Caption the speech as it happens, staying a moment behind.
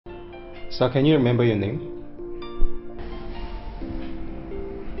Sir, can you remember your name?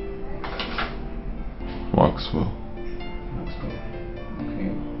 Maxwell. Maxwell. Okay.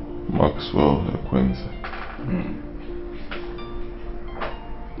 Maxwell Equenze.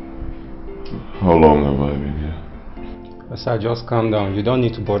 How long have I been here? Sir, just calm down. You don't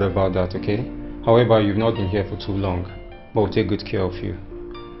need to bother about that, okay? However, you've not been here for too long, but we'll take good care of you.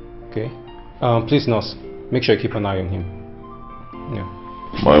 Okay? Please, nurse, make sure you keep an eye on him. Yeah.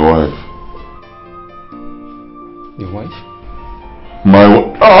 My wife. Your wife? My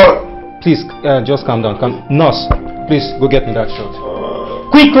wife. Please, just calm down. Nurse, please go get me that shot.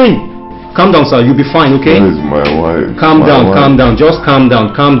 Quickly! Calm down, sir. You'll be fine, okay? Where is my wife? Calm down, calm down. Just calm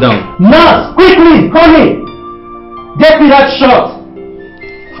down, calm down. Nurse, quickly! Hurry! Get me that shot!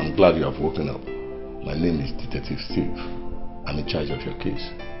 I'm glad you have woken up. My name is Detective Steve. I'm in charge of your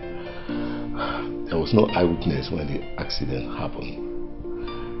case. There was no eyewitness when the accident happened.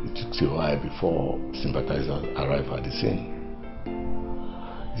 It took a while before sympathizers arrived at the scene.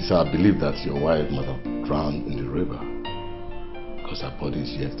 It is our belief that your wife must have drowned in the river because her body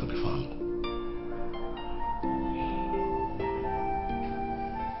is yet to be found.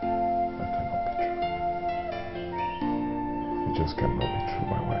 That cannot be true. It just cannot be true,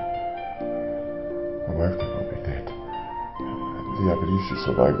 my wife. My wife cannot be dead. I believe she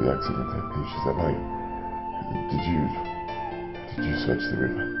survived the accident. I believe she's alive. Did you search the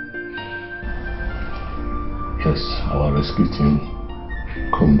river? Yes, our rescue team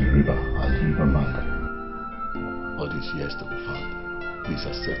combed the river and the river bank. Body is yet to be found. Please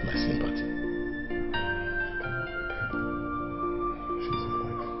accept my sympathy. She's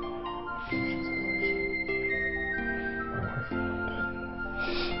alive. She's alive. My wife is not dead.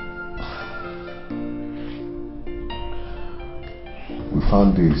 We found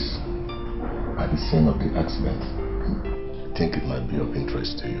this at the scene of the accident. I think it might be of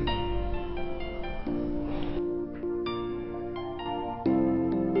interest to you.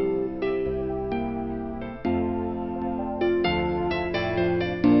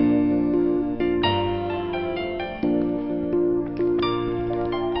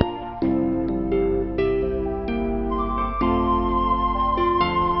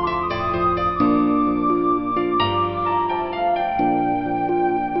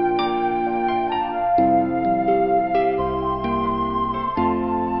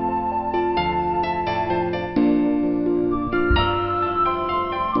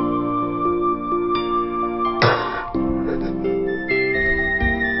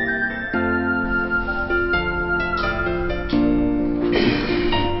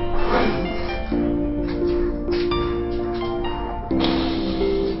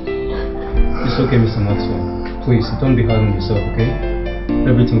 Okay, Mr. Maxwell. Please, don't be hard on yourself, okay?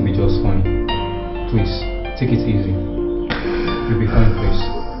 Everything will be just fine. Please, take it easy. You'll be fine, please.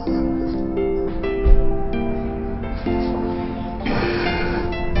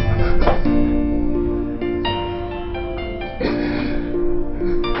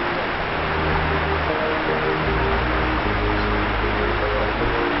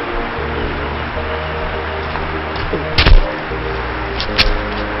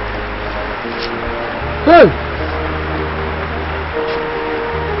 Hey!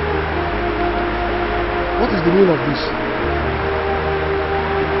 What is the meaning of this?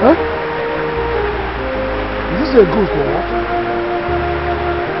 Huh? Is this a ghost or what?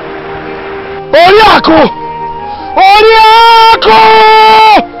 Oriako! Oriako!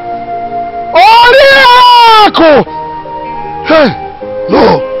 Oriako! Hey! No!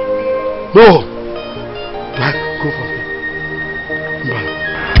 No! Black, go for me. Black.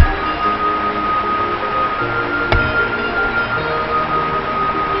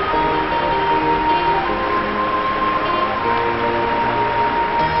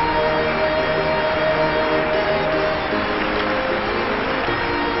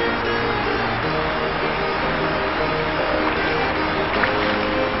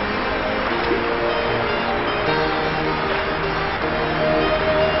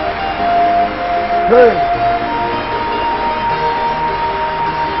 Hey!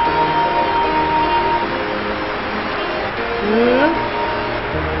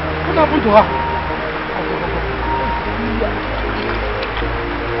 What happened to her?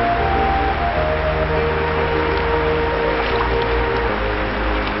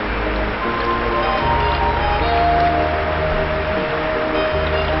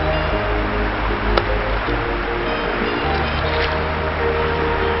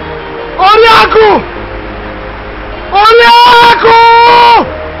 Oriako! Oriako!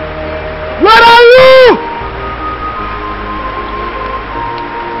 Where are you?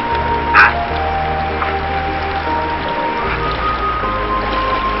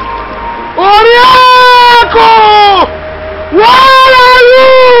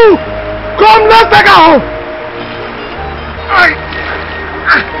 home! Let's take her home!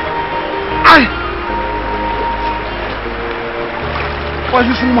 Why is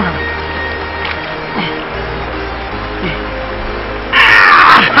this woman?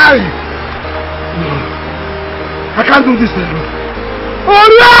 I can't do this anymore.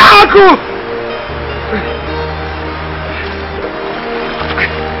 Oriaku!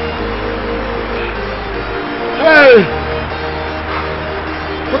 Hey!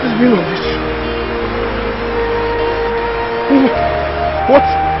 What is being on this? What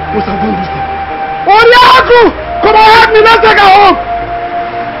must have done this thing? Oriaku! Come on, help me! Let's take her home!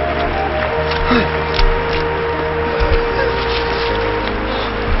 Hey!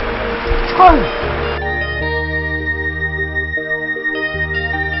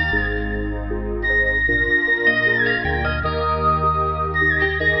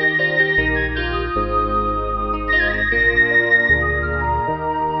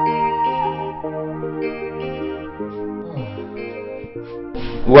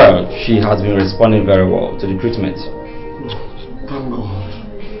 Well, she has been responding very well to the treatment. Thank God.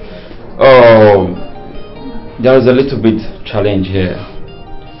 Oh, there is a little bit challenge here.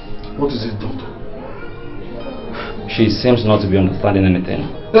 What is it, doctor? She seems not to be understanding anything.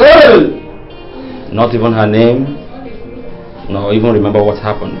 Hey! Not even her name, nor even remember what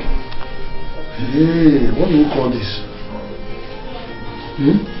happened. Hey, what do you call this?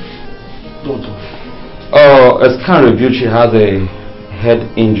 Doctor. Oh, a scan revealed she has a head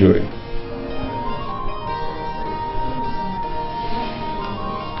injury.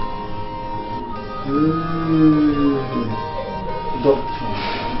 Doctor.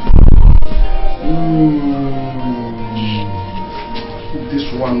 This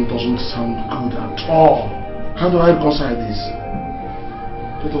one doesn't sound good at all. How do I reconcile this?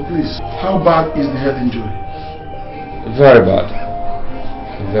 Doctor, please, how bad is the head injury? Very bad.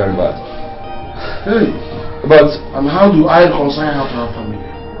 Very bad. Hey, But, and how do I reconcile her to her family?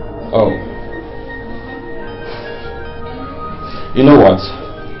 oh. You know what?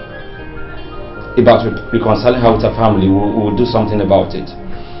 About reconciling her with her family, we'll do something about it.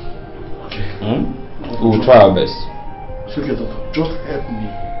 Okay. We will try our best. It's okay, doctor. Just help me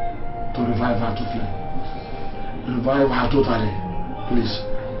to revive her totally. Revive her totally, please.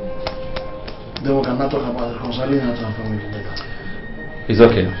 Then we can now talk about reconciling her to her family later. It's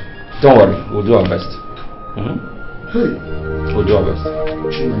okay. Don't worry. We'll do our best. Hey. We'll do our best.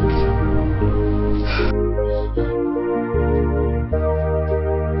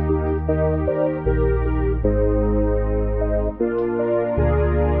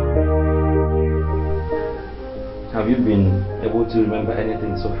 Have you been able to remember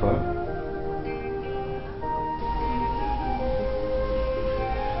anything so far?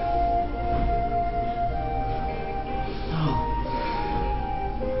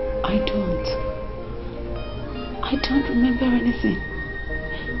 I don't remember anything.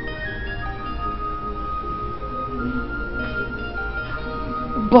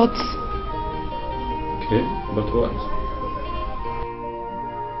 But... Okay, but what?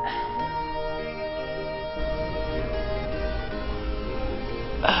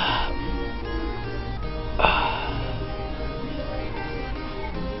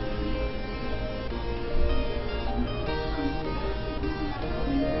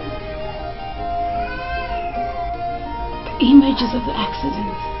 Images of the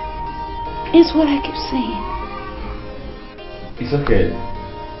accident is what I keep saying. It's okay.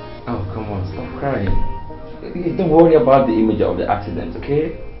 Oh, come on, stop crying. Don't worry about the image of the accident,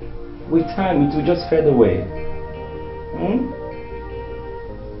 okay? With time, it will just fade away.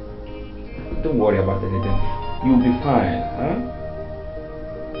 Don't worry about anything. You'll be fine, huh?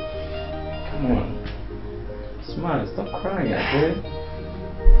 Come on. Smile, stop crying, okay?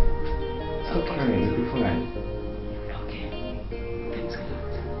 Stop crying, you'll be fine.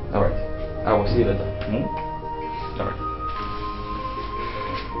 Alright, I will see you later. Alright.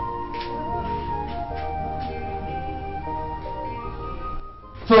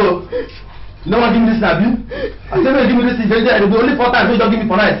 So, you don't want to give me this, Abi? I said, no, give me this thing. There will be only 4 times, so you don't give me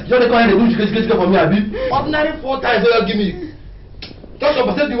for night. You don't come here and do shit for me, Abi. Ordinary 4 times, so you give me. Just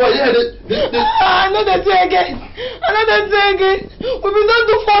your percent, yeah, Another thing again. We will not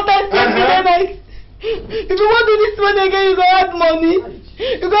do 4 times every night. If you want to do this one again, you go add money.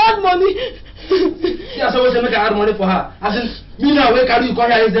 Yeah, so we should make I add money for her. I said, me now, where carry you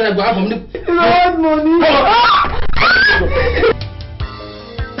come here, then I go have from the... You go add money.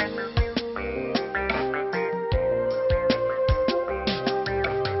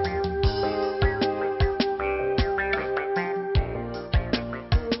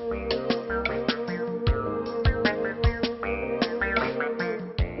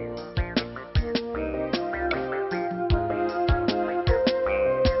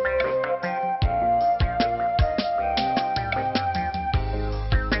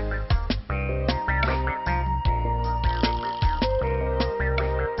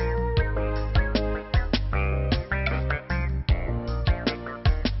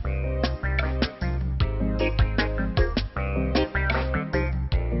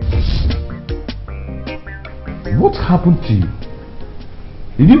 what happened to you?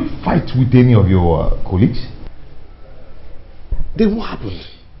 Did you fight with any of your colleagues? Then what happened?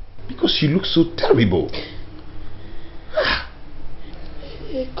 Because you look so terrible.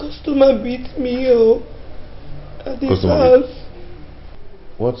 A customer beat me up at his Customer house.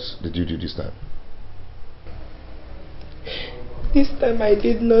 What did you do this time? This time I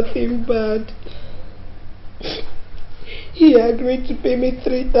did nothing bad. He agreed to pay me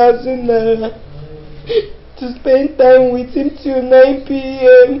 3,000 naira to spend time with him till 9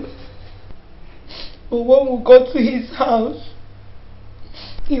 p.m. But when we got to his house,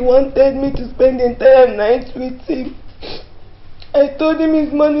 he wanted me to spend the entire night with him. I told him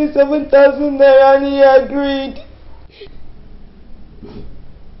his money is 7,000 naira and he agreed.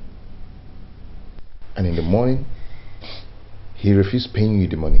 And in the morning, he refused paying you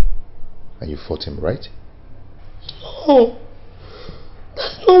the money. And you fought him, right? No,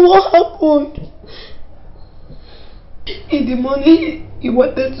 that's not what happened. In the morning, he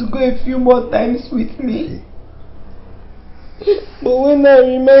wanted to go a few more times with me. But when I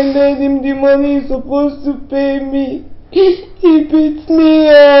reminded him the money he's supposed to pay me, he beat me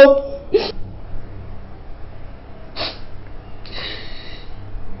up.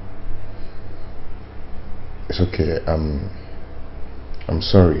 It's okay. I'm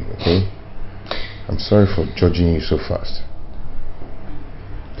sorry, okay? I'm sorry for judging you so fast.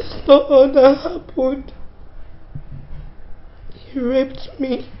 That's not all that happened. He raped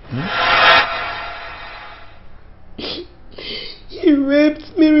me. He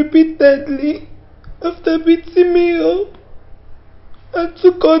raped me repeatedly after beating me up and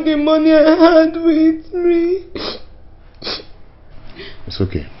took all the money I had with me. It's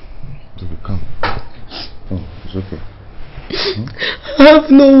okay. It's okay, come. Oh, it's okay. I have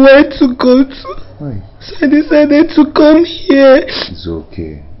nowhere to go to. Why? So I decided to come here. It's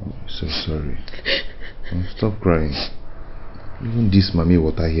okay. I'm so sorry. Stop crying. Even this mommy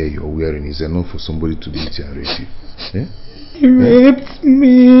water here you're wearing is enough for somebody to beat you and rape you. Yeah? He raped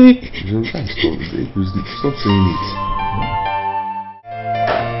me. It's okay. Stop saying it.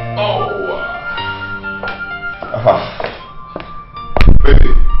 Oh. Baby.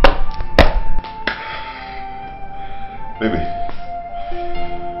 Baby.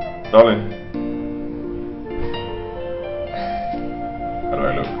 Darling. How do I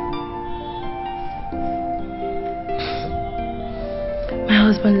look? My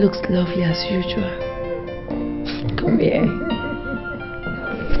husband looks lovely as usual. Come here.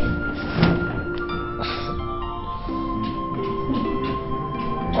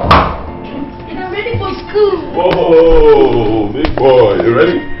 And I'm ready for school. Whoa, big boy. You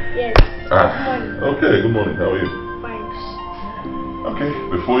ready? Yes. Good morning. Okay, good morning. How are you? Fine. Okay,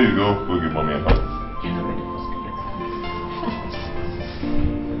 before you go give mommy a hug. You're not ready for school.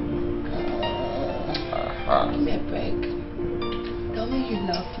 Give me a break. Tell me you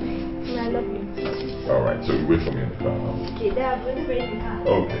love me. I love you. Alright, so you wait for me in the car now. Okay, Dad, I'm ready for you.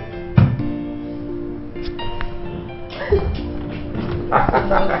 Okay.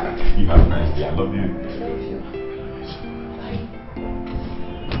 You have a nice day. I love you. I love you.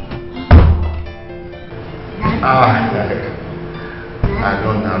 Bye. I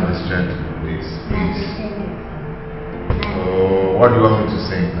don't have the strength to do this, please. Oh, what do you want me to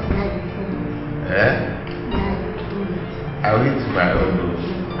sing now? Eh? I will eat my own noodles.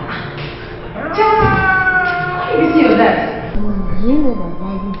 You see your dad? You know that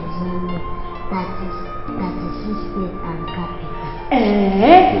Daddy doesn't know that is state and capital.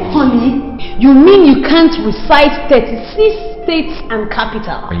 Honey, you mean you can't recite 36 states and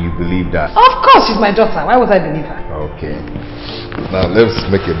capital? And you believe that? Of course, she's my daughter. Why would I believe her? Okay. Now let's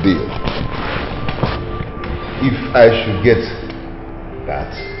make a deal. If I should get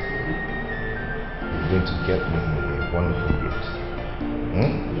that, you're going to get me a wonderful gift.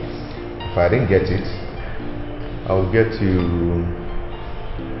 Hmm? Yes. If I didn't get it, I'll get you.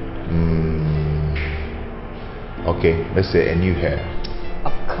 Okay, let's say a new hair.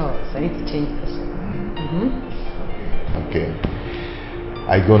 Of course, I need to change this. Okay.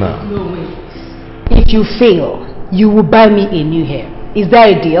 I go now. No, wait. If you fail, you will buy me a new hair. Is that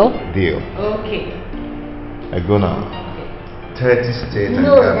a deal? Deal. Okay. I go now. 30 states and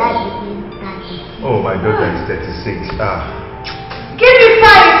No, capital. Daddy is 36. Oh, my daughter is 36. Give me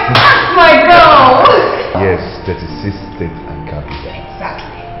 5! That's my girl! Yes, 36 states and capital.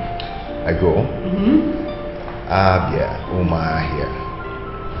 Exactly. I go. Abia, Umahia,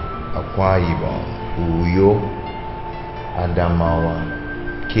 Akwa Ibom, Uyo, Adamawa,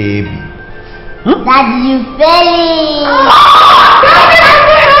 Kebi. Daddy, you failing.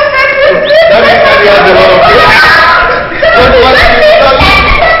 Daddy has a lot of kids.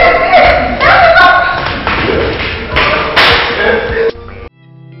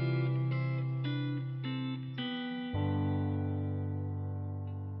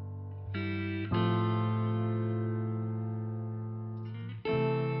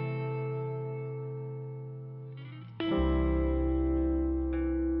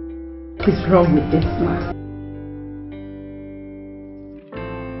 What is wrong with this man?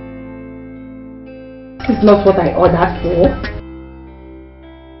 This is not what I ordered for.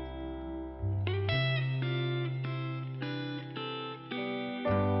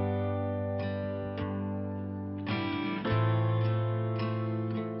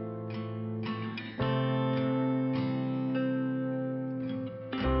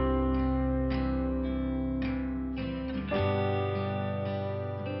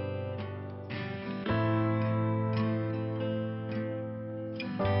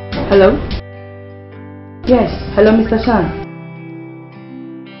 Hello? Yes, hello Mr. Shan.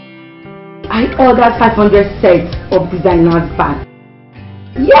 I ordered 500 sets of designer's bag.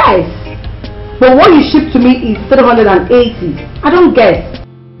 Yes! But what you shipped to me is 380. I don't get.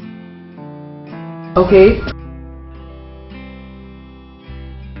 Okay?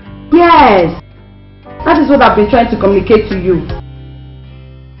 Yes! That is what I've been trying to communicate to you.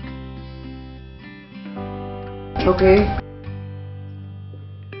 Okay?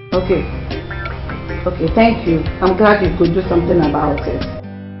 Okay. Okay, thank you. I'm glad you could do something about it.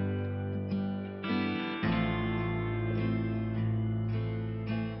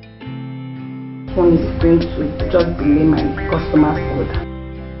 One is going to just delay my customer's order.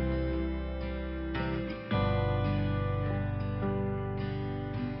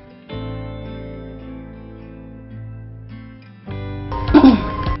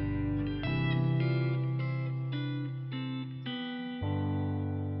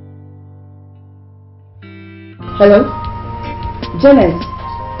 Hello? Janet?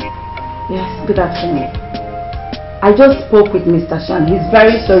 Yes, good afternoon. I just spoke with Mr. Shan. He's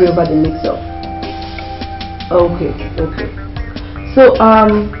very sorry over the mix-up. Okay. So,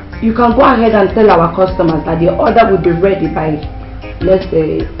 you can go ahead and tell our customers that the order will be ready by, let's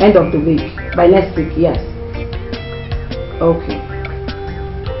say, end of the week. By next week, yes. Okay.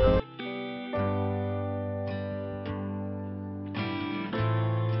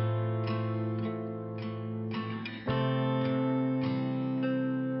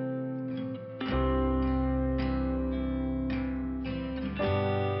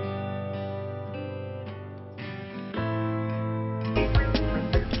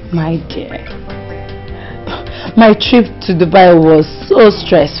 My dear, my trip to Dubai was so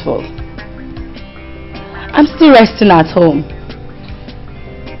stressful. I'm still resting at home.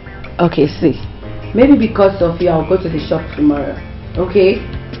 Okay, see, maybe because of you, I'll go to the shop tomorrow, okay?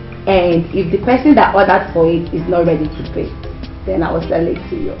 And if the person that ordered for it is not ready to pay, then I will sell it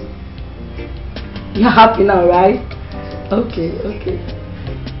to you. You're happy now, right? Okay.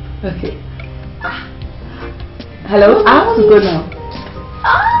 Hello, I have to go now.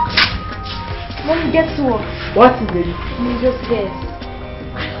 Mom, guess what? What is it? You just guess.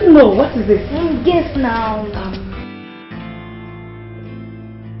 I don't know. What is it? Mom, guess now.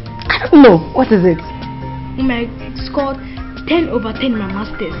 I don't know. What is it? Mom, I scored 10 over 10 in my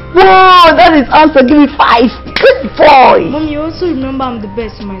masters. Whoa, that is answer. Give me 5. Good boy. Mom, you also remember I'm the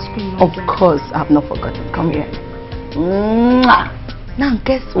best in my school. Of course, I've not forgotten. Come here. Mwah. Now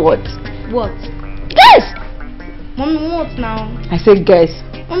guess what? What? Guess! Mommy, what now? I said guess.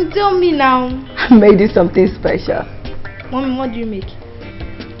 Mom, tell me now. I made you something special. Mommy, what do you make?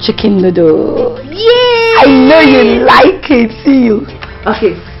 Chicken noodle. Yay! I know you like it, see you.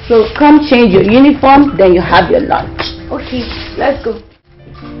 Okay, so come change your uniform, then you have your lunch. Okay, let's go.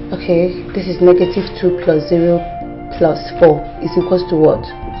 Okay, this is -2 plus 0 plus 4 is equals to what?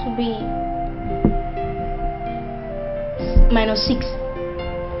 To be -6.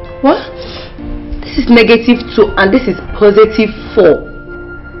 What? This is -2 and this is +4.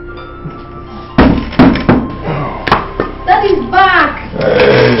 That is back.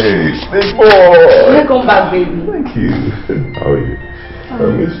 Hey, big boy. Welcome back, baby. Thank you. How are you? I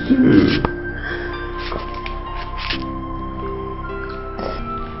missed you.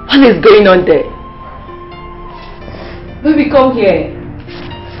 What is going on there? Baby, come here.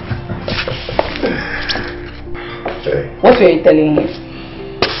 Hey. What were you telling him?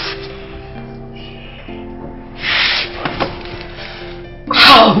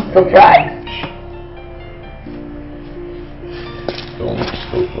 Oh, surprise. Don't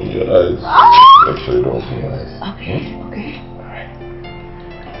open your eyes. Make sure you don't open your eyes. Okay. Alright.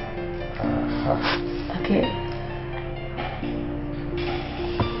 Okay.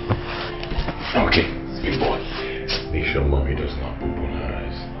 Okay, big boy. Make sure mommy does not open her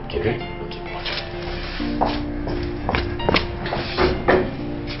eyes. Okay? Watch out.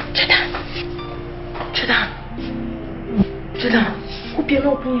 Jordan. Hope you're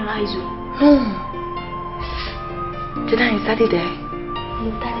not opening your eyes. Jordan, is Daddy there? No,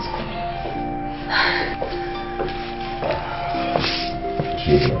 Dad is coming.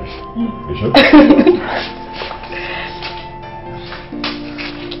 Children. You sure?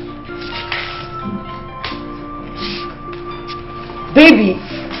 Baby.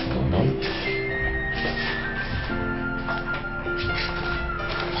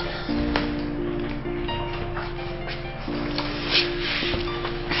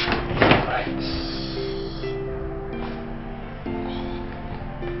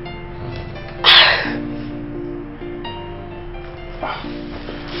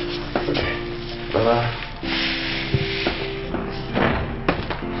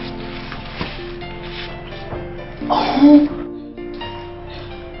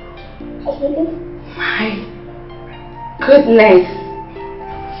 Goodness.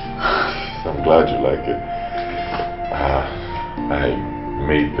 I'm glad you like it. I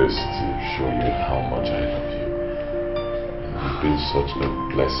made this to show you how much I love you. You've been such a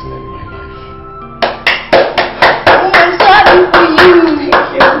blessing in my life. Oh, I'm so happy for you.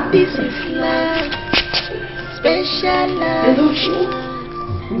 This is love. Special love.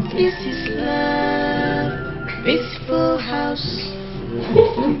 This is love. Peaceful house.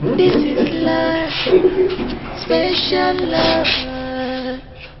 This is love. Special love.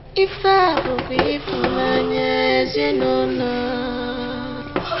 If I will be for my years, you know,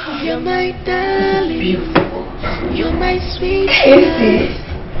 you're my darling. You're my sweet love.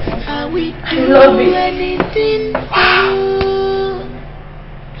 I will do anything for you.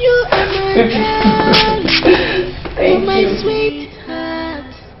 You are my darling. You're my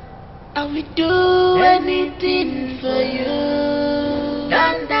sweetheart. I will do anything for you.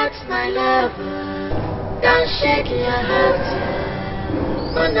 And that's my lover. Don't shake your heart.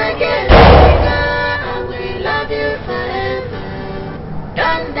 When I get bigger, I will love you forever.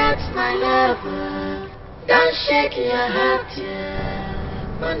 And that's my lover. Don't shake your heart.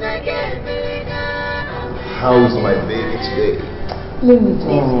 When I get bigger, I will. How's my baby today? Let me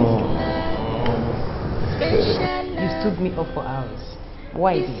Special You stood me up for hours.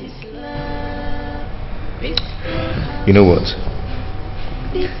 Why this? You know what?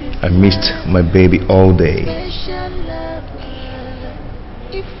 I missed my baby all day.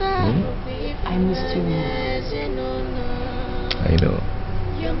 I missed you more. I know.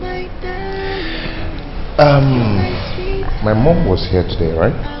 My mom was here today,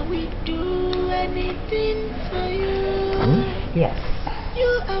 right? Yes.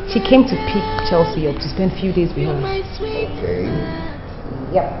 She came to pick Chelsea up to spend a few days with her. Okay.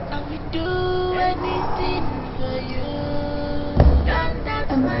 Yep.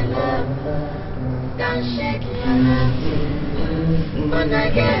 My love, don't shake your heart. When I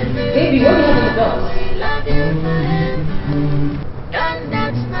get Baby, what do you have in the box? love you forever. And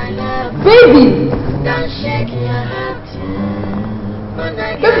that's my love. Baby! Don't shake your heart. When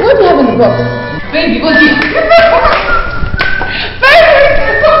I get Baby, what do you have in the box? Baby, go get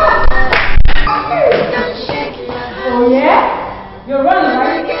don't shake your heart. Oh yeah? You're running, When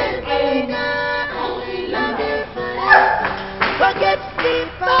I right? get bigger, I will love you forever. Forget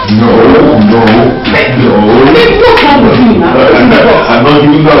No. I'm not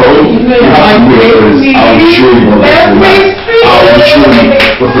giving that all. I'll show you what Wait.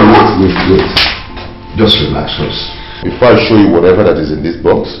 Just relax first. Before I show you whatever that is in this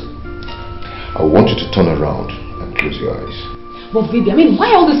box, I want you to turn around and close your eyes. But baby, I mean,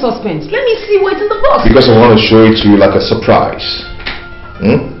 why all this suspense? Let me see what's in the box. Because I want to show it to you like a surprise.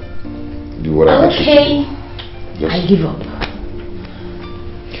 Do what I ask you to do. I give up.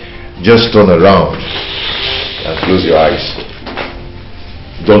 Just turn around and close your eyes.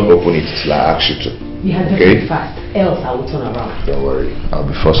 Don't open it till I ask you to. You have to be fast, else I will turn around. Don't worry, I'll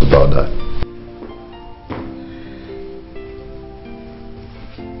be fast about that.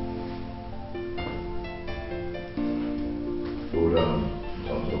 Hold on,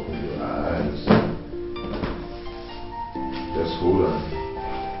 don't open your eyes. Just hold on.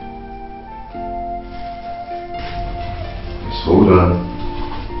 Just hold on.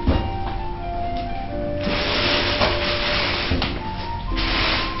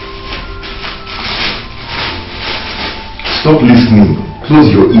 Stop listening. Close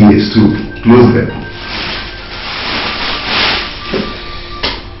your ears too. Close them.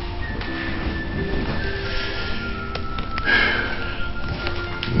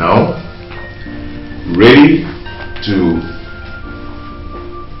 Now, ready to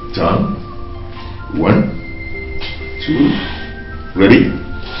turn. 1, 2, ready?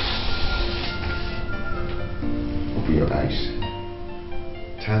 Open your eyes.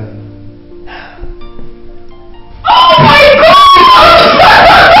 Turn. Oh my God!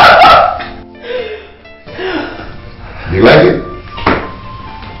 You like it?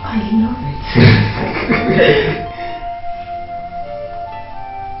 I love it.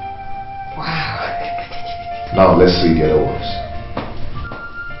 Now let's see the other ones.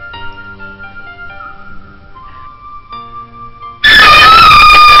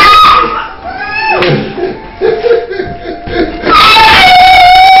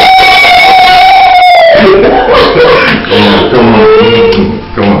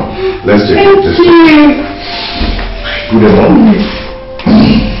 Come on. Let's check it. Just put them on.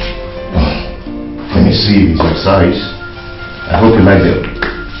 Let me see if it's your size. I hope you like them.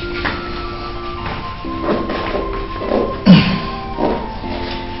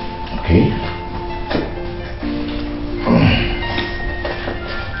 Okay.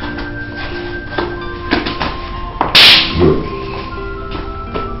 Good.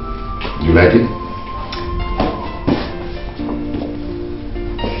 You like it?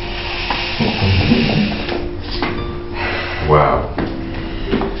 Wow.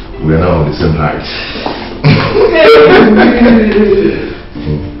 We are now on the same height.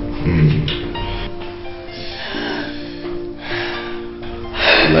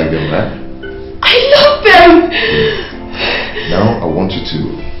 You like them, right? I love them! Now I want you to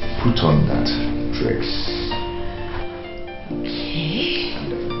put on that dress. Okay.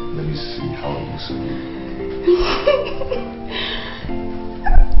 Let me see how it looks on you.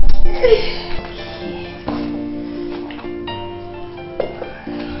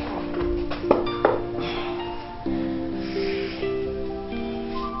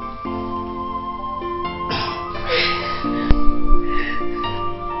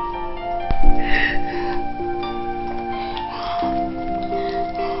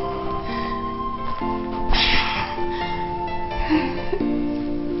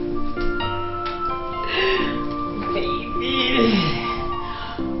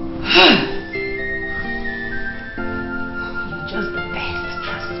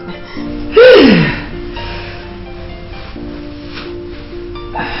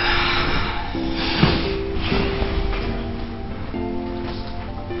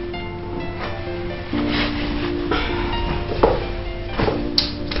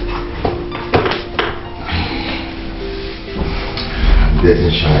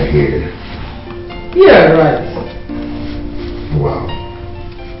 Getting shy here. Yeah, right. Wow.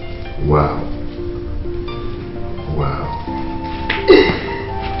 Wow. Wow.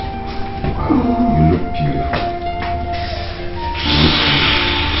 Wow. You look beautiful.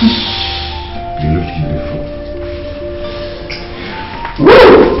 You look beautiful.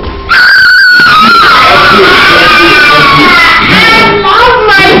 Woo! I love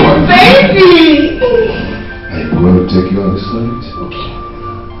my baby! I'm going to take you on this night. Okay.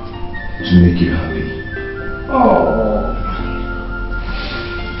 To make you happy. Oh.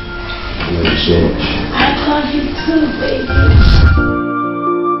 I love you so much. I love you too, baby.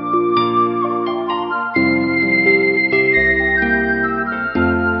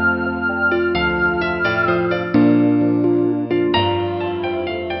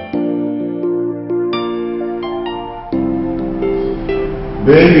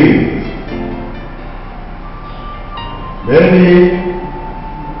 Baby. Baby.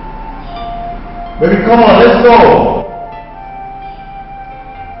 Baby, come on, let's go.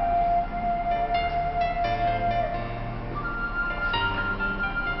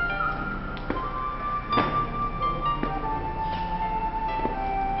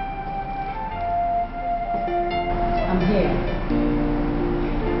 I'm here.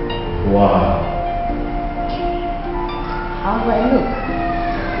 Wow. How do I look?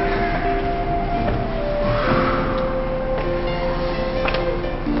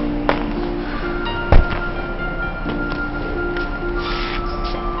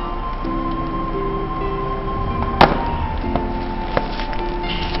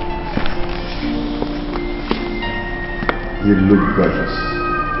 You look gorgeous.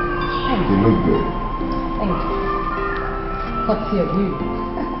 You look good. Thank you. What's your view?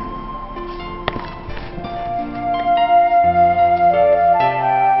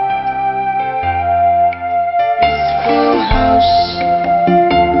 Full house.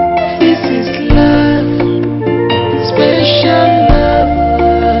 This is love. Special love.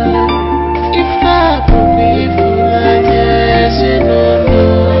 If I could be full like this, you don't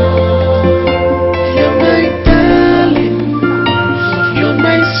know. You're my darling. You're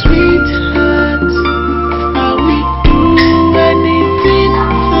my sweetheart. I will do anything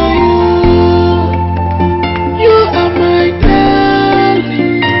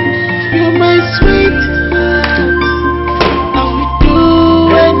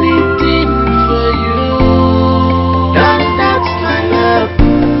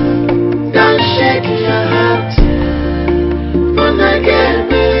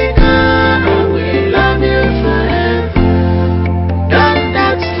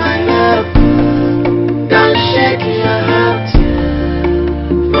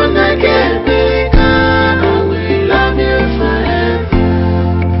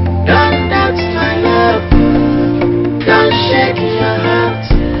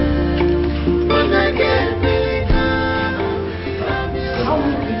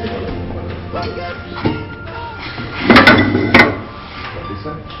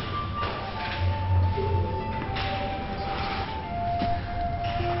inside.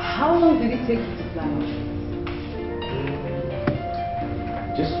 How long did it take you to plan all this?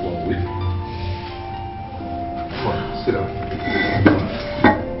 Just 1 week. Come on, sit down.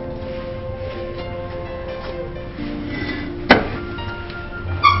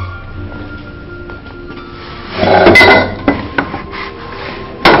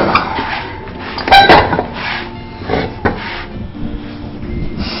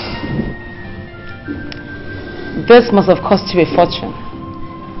 This must have cost you a fortune.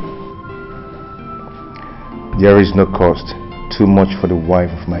 There is no cost too much for the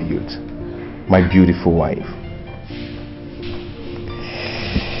wife of my youth, my beautiful wife.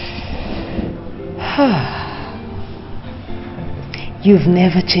 You've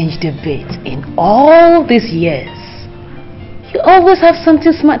never changed a bit in all these years. You always have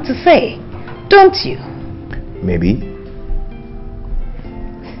something smart to say, don't you? Maybe.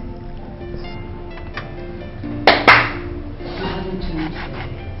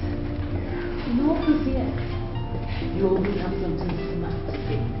 You always have something smart to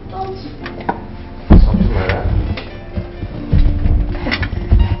say, don't you? Something like that.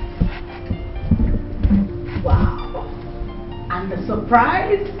 Wow. And the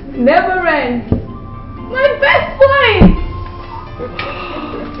surprise never ends. My best wine!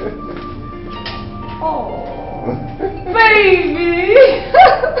 Oh, baby!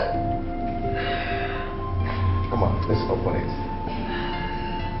 Come on, let's open it.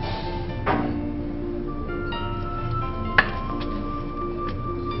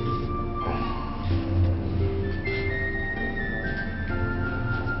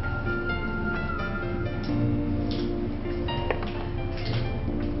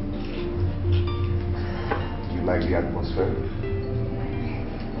 Like the atmosphere.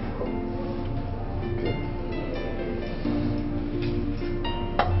 Okay.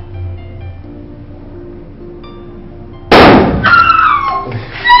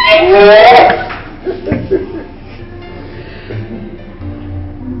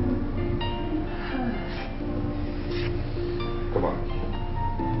 Come on.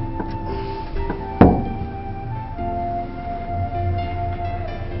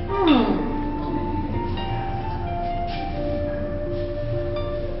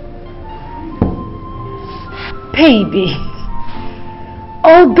 Baby,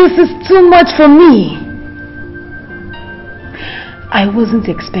 all this is too much for me. I wasn't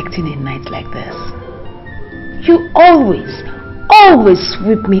expecting a night like this. You always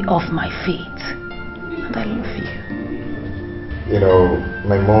sweep me off my feet. And I love you. You know,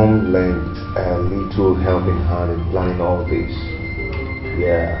 my mom lent a little helping hand in planning all this.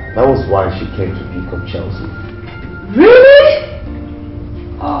 Yeah, that was why she came to pick up Chelsea. Really?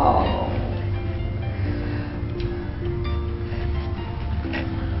 Oh.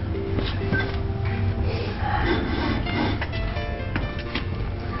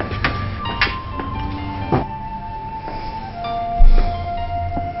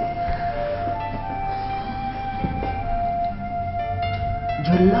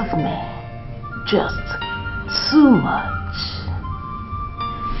 You love me just too much.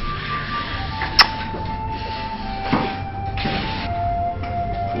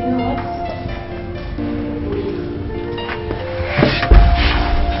 You know what?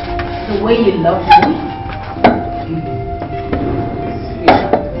 The way you love me.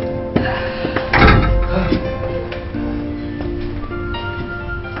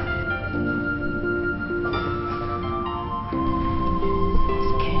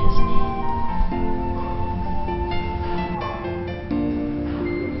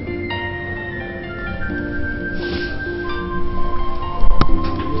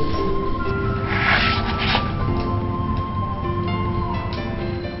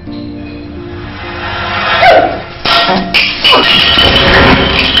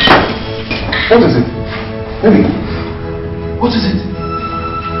 What is it? Baby, what is it?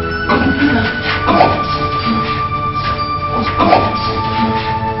 Come on. Come on.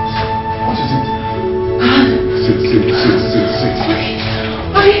 What is it? Sit.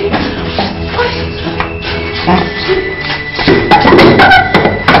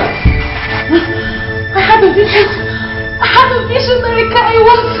 I had a vision that a guy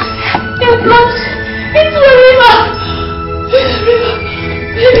was plunged into a river.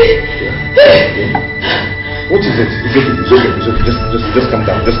 Baby. What is it? It's okay. Just calm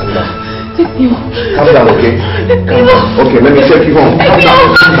down. Take me home. Calm down, okay? Okay, let me take you home. Calm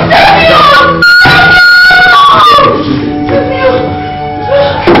down.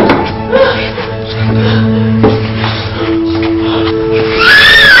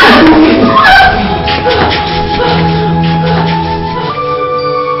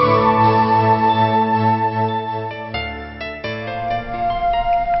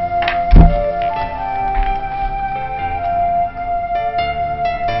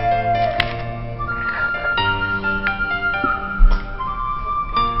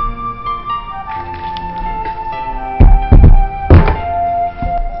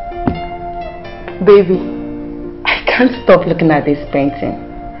 Baby, I can't stop looking at this painting.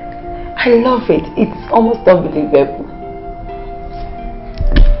 I love it. It's almost unbelievable.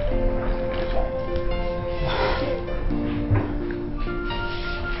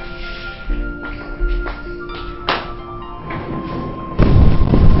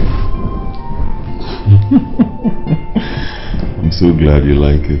 I'm so glad you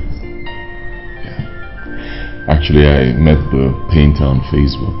like it. Yeah. Actually, I met the painter on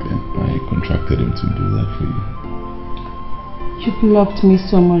Facebook and I contracted him to do that for you. You've loved me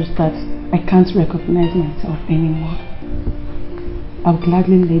so much that I can't recognize myself anymore. I'll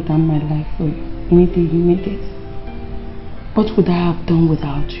gladly lay down my life for you any day you need it. What would I have done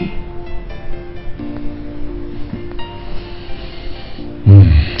without you?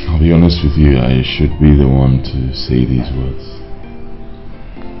 I'll be honest with you, I should be the one to say these words.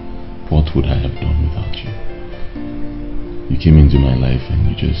 What would I have done without you? You came into my life and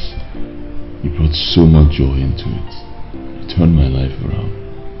you brought so much joy into it. You turned my life around.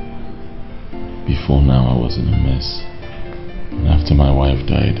 Before now I was in a mess. And after my wife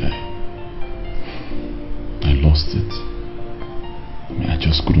died, I lost it. I mean, I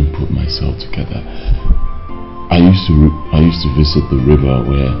just couldn't put myself together. I used to visit the river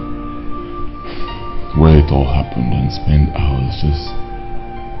where it all happened and spend hours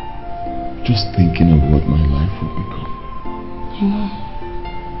just thinking of what my life would become. You know.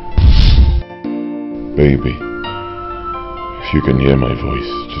 Baby, if you can hear my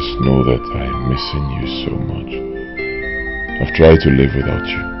voice, just know that I'm missing you so much. I've tried to live without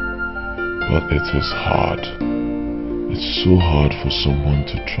you, but it is hard. It's so hard for someone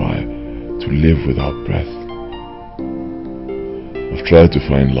to try to live without breath. I've tried to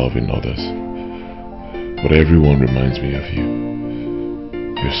find love in others, but everyone reminds me of you.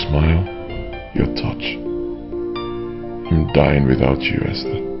 Your smile, your touch. I'm dying without you,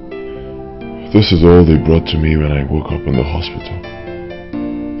 Esther. This is all they brought to me when I woke up in the hospital.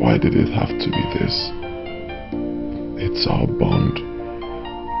 Why did it have to be this? It's our bond,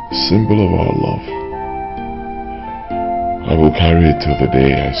 a symbol of our love. I will carry it till the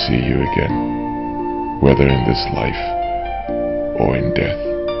day I see you again, whether in this life or in death.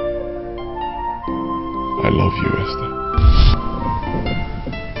 I love you, Esther.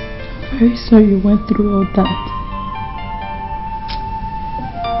 I'm very sorry you went through all that.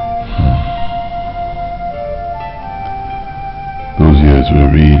 Those years were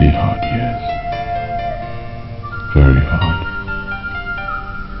really hard years. Very hard.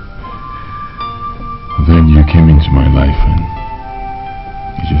 Then you came into my life and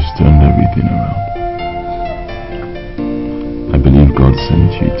you just turned everything around. I believe God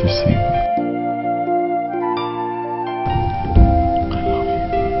sent you to save me. I love you.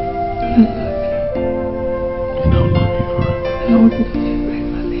 And I'll love you forever. I want you to live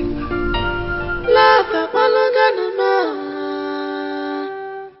forever, live.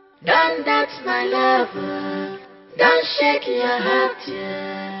 Don't that's my lover. Don't shake your heart,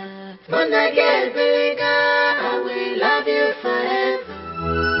 yeah. When I get bigger, I will love you forever.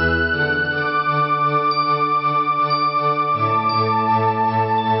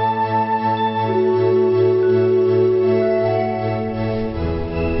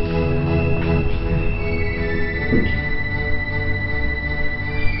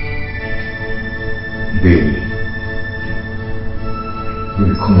 Baby,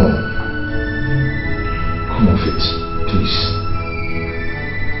 come on. Come off it, please.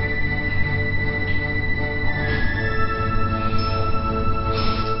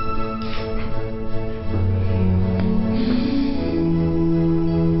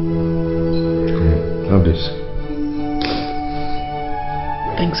 Have this.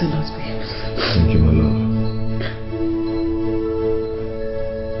 Thanks a lot, babe. Thank you, my love.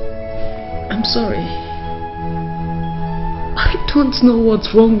 I'm sorry. I don't know what's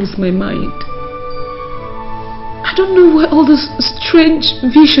wrong with my mind. I don't know where all these strange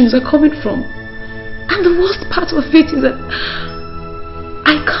visions are coming from. And the worst part of it is that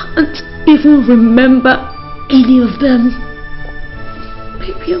I can't even remember any of them.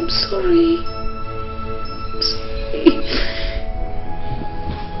 Baby, I'm sorry. I'm sorry.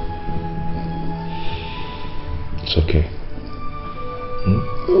 It's okay.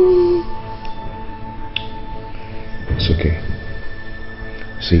 It's okay.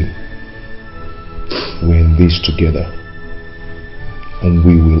 See, we're in this together and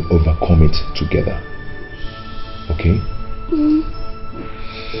we will overcome it together. Okay?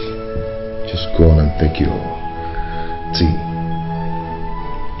 Just go on and take your tea.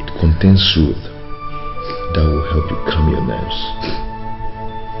 It contains soothe that will help you calm your nerves.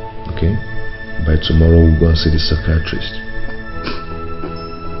 Okay? By tomorrow we'll go and see the psychiatrist.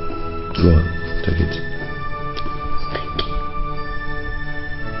 Go on. Take it. Thank you.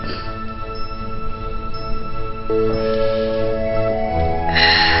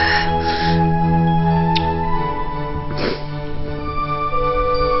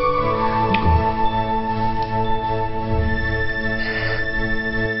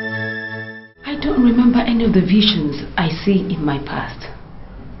 I don't remember any of the visions I see in my past.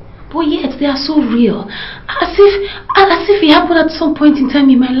 But yet they are so real, as if it happened at some point in time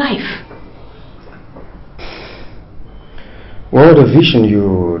in my life. Well, the vision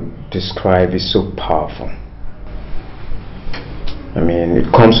you describe is so powerful. I mean,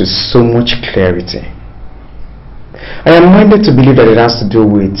 it comes with so much clarity. I am minded to believe that it has to do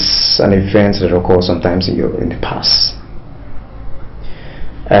with an event that occurred sometimes in the past.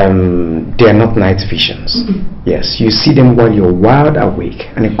 They are not night visions. Yes, you see them while you're wide awake,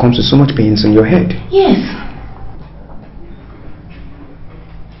 and it comes with so much pains in your head. Yes.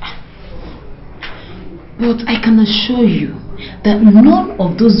 But I can assure you that none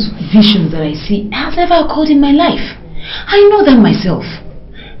of those visions that I see has ever occurred in my life. I know them myself.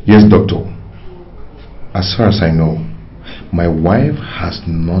 Yes, doctor. As far as I know, my wife has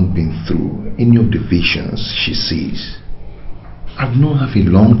not been through any of the visions she sees. I've known her for a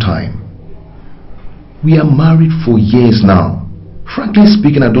long time. We are married for years now. Frankly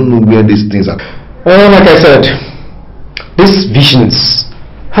speaking, I don't know where these things are. Like I said, these visions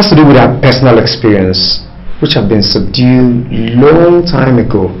has to do with our personal experience, which have been subdued long time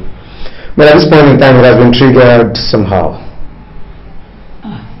ago. But at this point in time, it has been triggered somehow.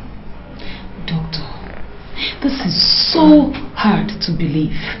 Doctor, this is so hard to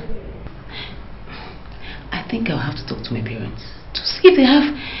believe. I think I'll have to talk to my parents to see if they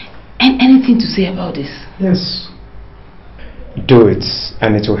have anything to say about this. Yes. Do it,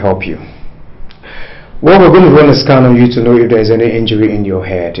 and it will help you. Well, we're going to run a scan on you to know if there is any injury in your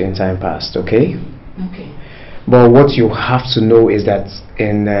head in time past, okay? Okay. But what you have to know is that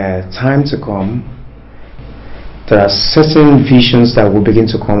in time to come, there are certain visions that will begin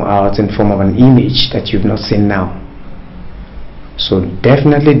to come out in form of an image that you've not seen now. So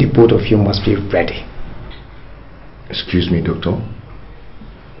definitely the both of you must be ready. Excuse me, doctor.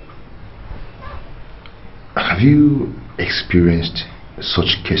 Have you experienced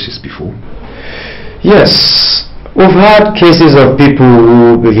such cases before? Yes. We've had cases of people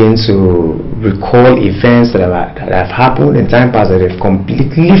who begin to recall events that have happened in time past that they've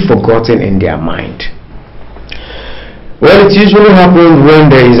completely forgotten in their mind. Well, it usually happens when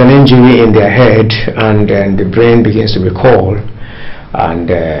there is an injury in their head, and then the brain begins to recall, and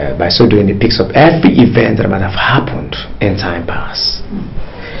by so doing it picks up every event that might have happened in time past.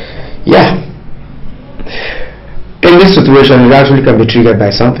 Yeah. In this situation, it actually can be triggered by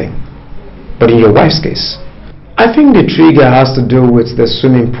something. But in your wife's case, I think the trigger has to do with the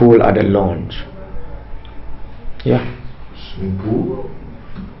swimming pool at the lounge. Yeah. Swimming pool?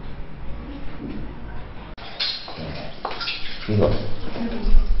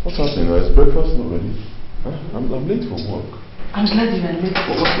 What's happening? Is breakfast not ready? Huh? I'm late for work. I'm glad you are late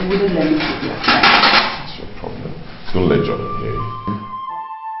for work. You wouldn't let me take your time. That's your problem. Don't let Jordan hear you.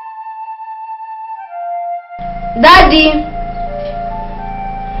 Daddy!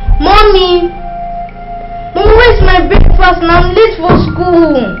 Mommy! Mommy, where's my breakfast and I'm late for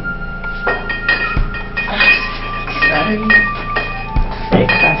school? Sorry.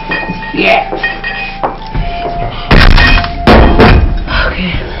 Breakfast is here.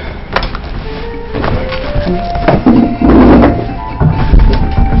 Okay.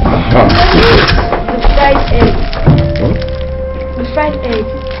 The fried egg. What? The fried egg.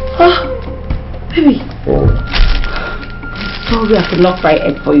 Oh, baby. Oh. Sorry I could not fry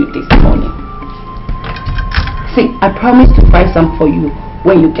egg for you this morning. See, I promise to fry some for you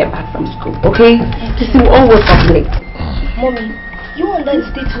when you get back from school, okay? Just will all wake up late. Mommy, you and Dad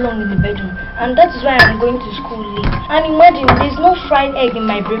stay too long in the bedroom, and that is why I'm going to school late. And imagine, there's no fried egg in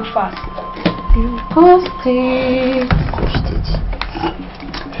my breakfast.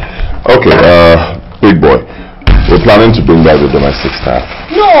 Okay, big boy. We're planning to bring back the domestic staff.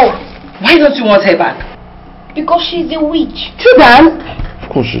 No! Why don't you want her back? Because she's a witch. Sudan!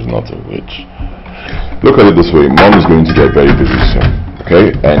 Of course she's not a witch. Look at it this way, Mom is going to get very busy soon, okay?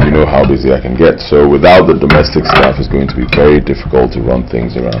 And you know how busy I can get. So without the domestic staff, it's going to be very difficult to run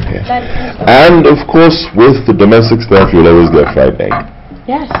things around here. And of course, with the domestic staff, you'll always get fried egg.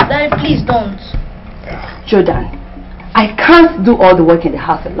 Yes. Daddy, please don't. Jordan, I can't do all the work in the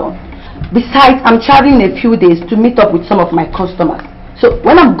house alone. Besides, I'm traveling in a few days to meet up with some of my customers. So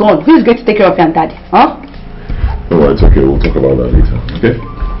when I'm gone, who is going to take care of you and Daddy? Huh? Oh, it's okay. We'll talk about that later. Okay?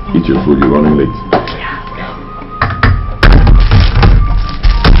 Eat your food. You're running late. Yeah.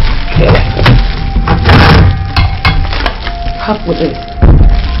 Okay. for this.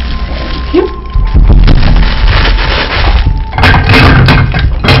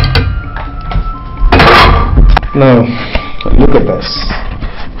 Now, look at this.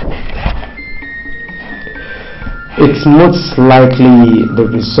 It's most likely the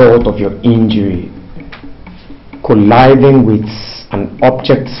result of your injury colliding with an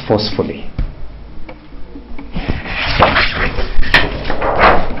object forcefully.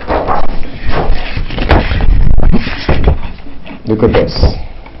 Look at this.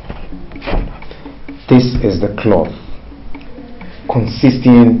 This is the cloth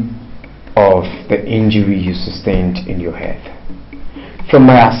consisting of the injury you sustained in your head. From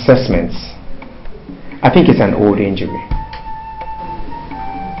my assessments, I think it's an old injury.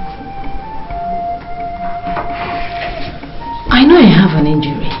 I know I have an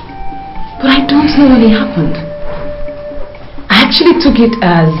injury, but I don't know when it happened. I actually took it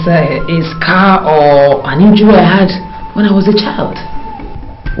as a scar or an injury I had when I was a child.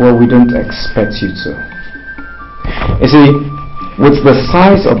 Well, we don't expect you to. You see, with the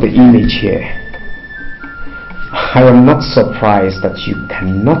size of the image here, I am not surprised that you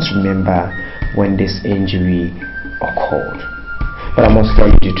cannot remember when this injury occurred. But I must tell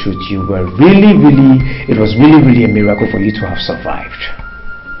you the truth, it was really a miracle for you to have survived.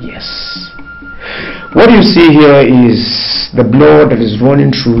 Yes. What you see here is the blood that is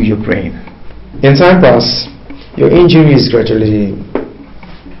running through your brain. In time past, your injury is gradually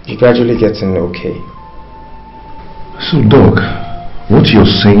getting okay. So, Doc, what you're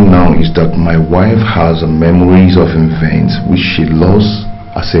saying now is that my wife has memories of events which she lost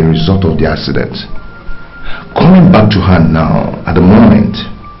as a result of the accident. Coming back to her now, at the moment,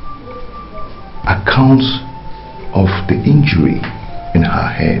 accounts of the injury in her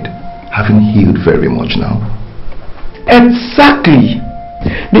head haven't healed very much now. Exactly.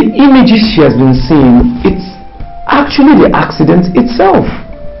 The images she has been seeing, it's actually the accident itself.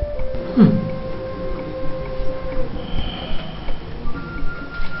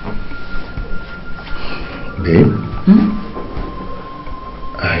 Babe,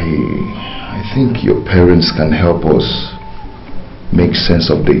 I think your parents can help us make sense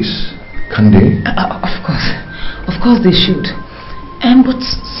of this, can they? Of course they should. But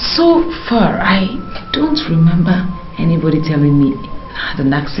so far I don't remember anybody telling me I had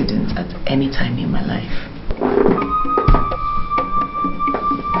an accident at any time in my life.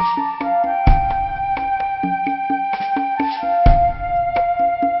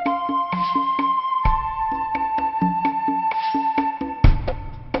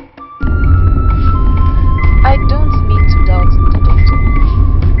 I don't mean to doubt the doctor,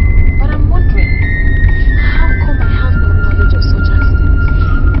 but I'm wondering, how come I have no knowledge of such accidents?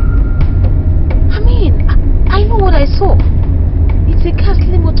 I mean, I know what I saw. It's a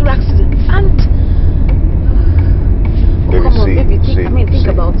ghastly motor accident, and Baby, come on, baby, think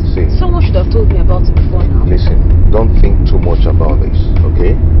about it. Someone should have told me about it before now. Listen, don't think too much about this,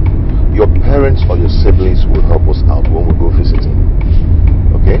 okay? Your parents or your siblings will help us out when we go visiting,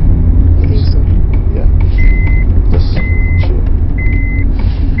 okay? You think so? Yeah. Just chill.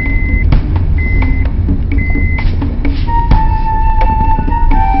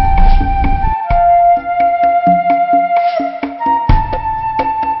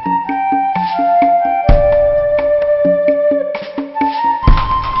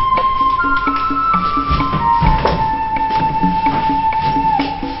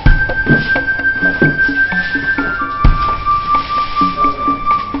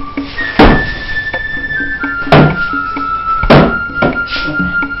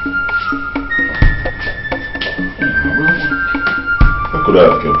 Could I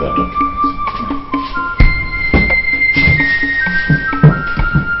have kept that document?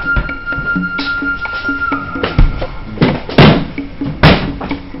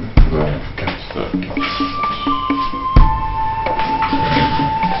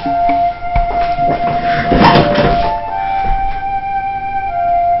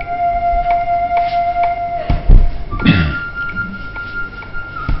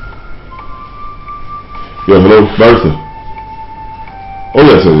 Yeah, hello, Barrister. Oh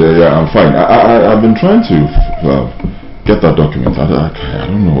yes, yeah, I'm fine. I've been trying to get that document. I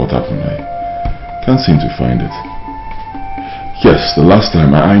don't know what happened. I can't seem to find it. Yes, the last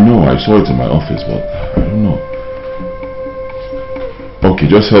time I know I saw it in my office, but I don't know.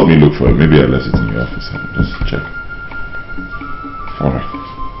 Okay, just help me look for it. Maybe I left it in your office. I'll just check. All right,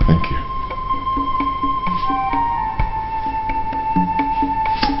 thank you.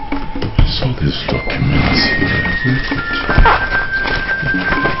 I saw this document here.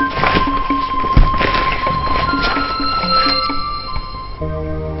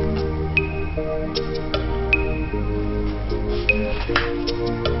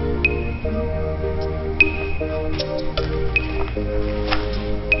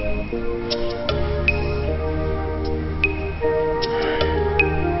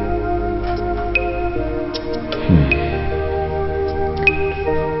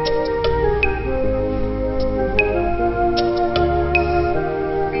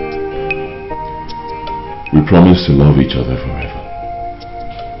 We promised to love each other forever.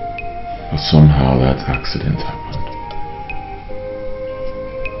 But somehow that accident happened.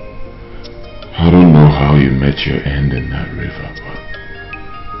 I don't know how you met your end in that river, but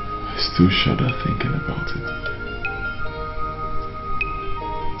I still shudder thinking about it.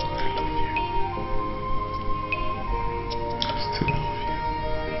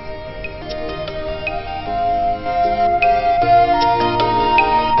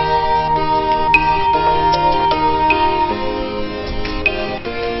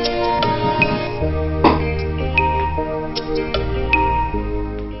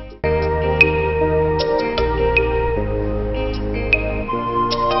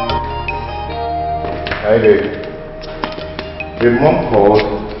 Hi babe. Your mom called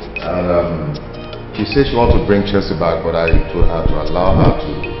and she said she wants to bring Chelsea back, but I told her to allow her to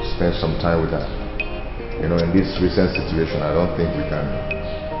spend some time with her. You know, in this recent situation, I don't think we can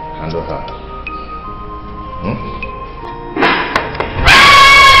handle her.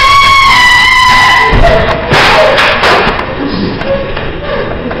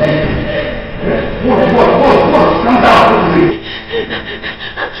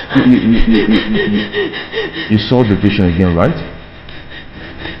 You saw the vision again, right?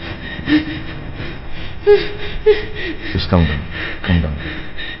 Just calm down. Calm down.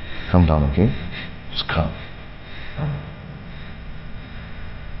 Calm down, okay? Just calm.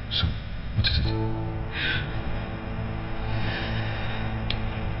 So, what is it?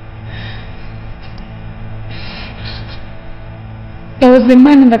 There was a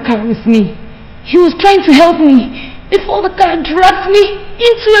man in the car with me. He was trying to help me before the car dragged me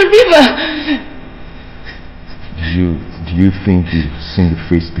into a river. Do you think you've seen the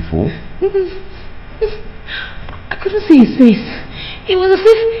face before? I couldn't see his face. It was as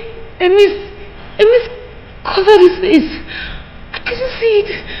if a mist covered his face. I couldn't see it.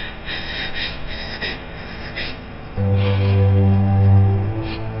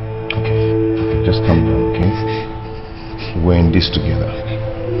 Okay, just calm down, okay? We're in this together.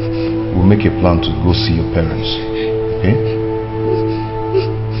 We'll make a plan to go see your parents, okay?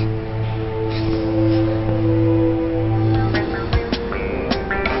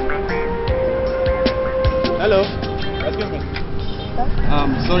 Hello, excuse me.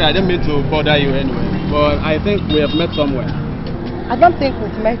 Sorry, I didn't mean to bother you anyway, but I think we have met somewhere. I don't think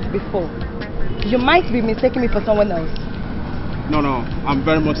we've met before. You might be mistaking me for someone else. No, I'm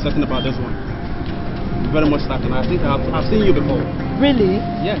very much certain about this one. Very much certain. I think I've seen you before. Really?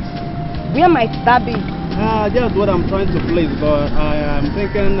 Yes. Where might that be? Just what I'm trying to place, but I am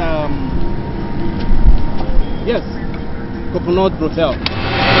thinking, yes, Coconut Hotel,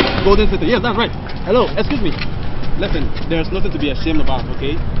 Golden City. Yes, that's right. Hello, excuse me. Listen, there's nothing to be ashamed about,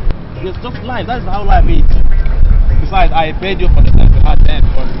 okay? It's just life. That's how life is. Besides, I paid you for the time you had then,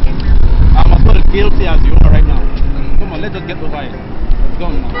 but I'm as well as guilty as you are right now. Come on, let's just get over it. Let's go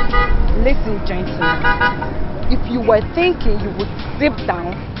now. Listen, gentlemen. If you were thinking you would sit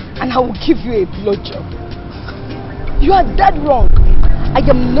down and I will give you a blowjob, you are dead wrong. I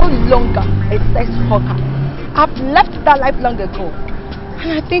am no longer a sex hawker. I've left that life long ago.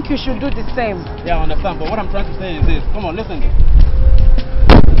 And I think you should do the same. Yeah, I understand, but what I'm trying to say is this. Come on, listen.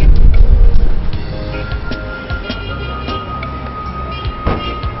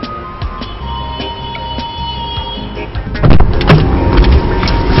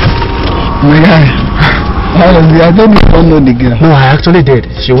 My guy, honestly, I don't even know the girl. No, I actually did.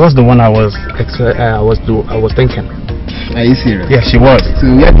 She was the one I was thinking. Are you serious? Yeah, she was. So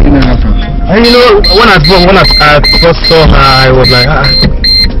where do you know her from? And you know, when I first saw her, I was like,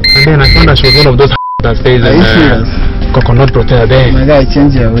 and then I found out she was one of those that stays in Coconut Hotel there. My guy,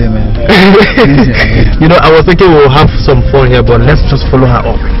 change your way, man. You know, I was thinking we'll have some fun here, but let's just follow her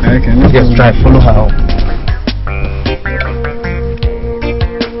up. Okay, let's try follow her up.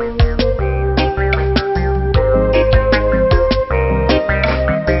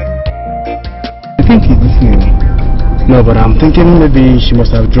 No, but I'm thinking maybe she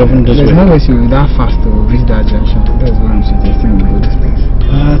must have driven this way. There's no way she will be that fast to reach that junction. That's what I'm suggesting we go this place.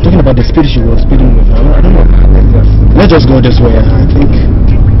 Talking about the speed she was speeding with, I don't know. Let's just go this way. I think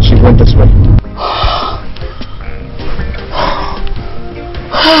she went this way.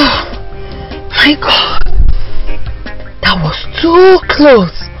 My God, that was too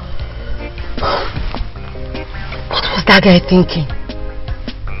close. What was that guy thinking?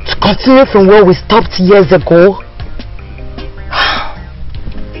 To continue from where we stopped years ago?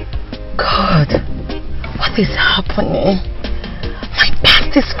 God, what is happening? My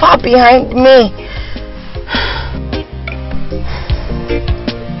past is far behind me.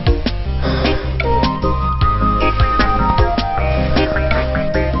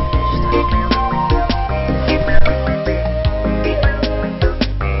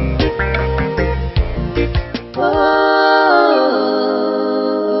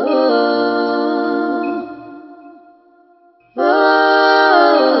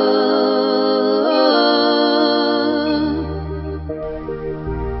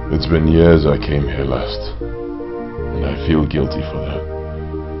 been years I came here last, and I feel guilty for that.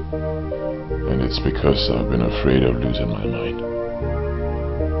 And it's because I've been afraid of losing my mind.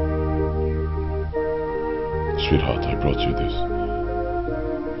 Sweetheart, I brought you this.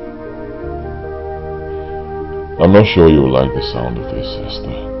 I'm not sure you'll like the sound of this,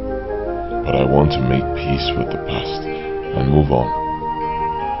 Esther, but I want to make peace with the past and move on.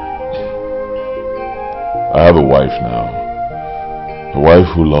 I have a wife now, a wife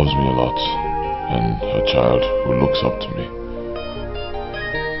who loves me a lot, and a child who looks up to me.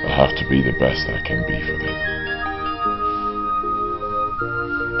 I have to be the best I can be for them.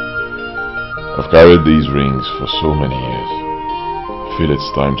 I've carried these rings for so many years. I feel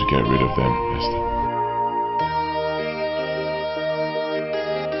it's time to get rid of them, Esther.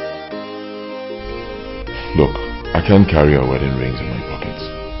 Look, I can't carry our wedding rings in my pockets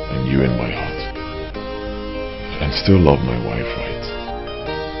and you in my heart and still love my wife right.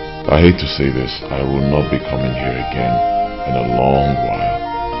 I hate to say this, I will not be coming here again in a long while.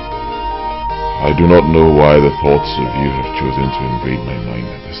 I do not know why the thoughts of you have chosen to invade my mind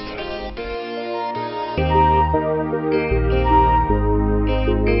at this time.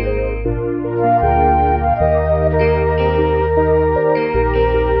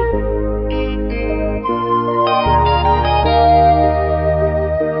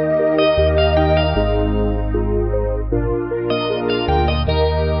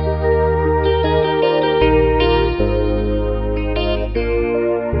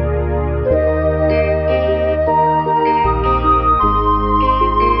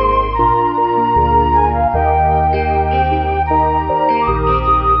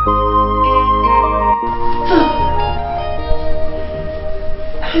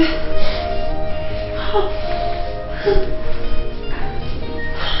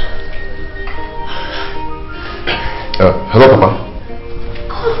 Hello, Papa.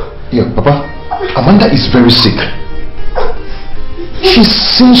 Yeah, Papa. Amanda is very sick. She's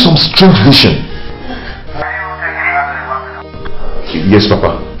seen some strange vision. Yes,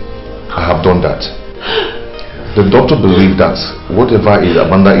 Papa. I have done that. The doctor believes that whatever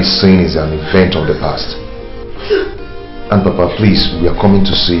Amanda is saying is an event of the past. And Papa, please, we are coming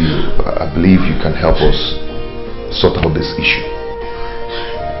to see you. I believe you can help us sort out this issue.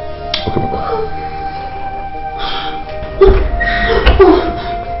 Okay, Papa.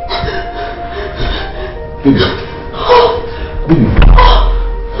 Baby. Baby.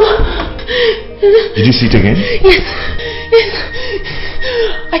 Did you see it again? Yes. Yes.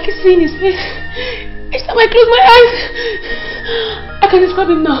 I can see in his face. Each time I close my eyes, I can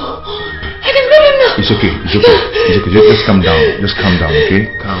describe him now. I can describe him now. It's okay. It's okay. It's okay. Just calm down. Just calm down, okay?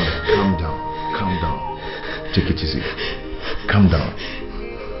 Calm down. Calm down. Take it easy. Calm down.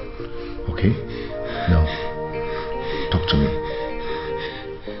 Okay? Now, talk to me.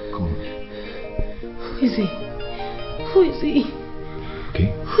 Come on. Who is he? Who is he? Okay.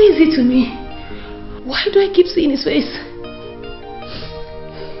 Who is he to me? Why do I keep seeing his face?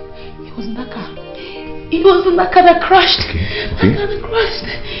 He was in that car. He was in that car that crashed. Okay. That car that crashed.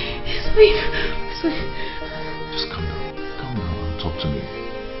 It's me. It's me. Just calm down. Calm down and talk to me.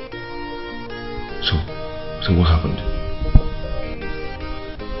 So what happened?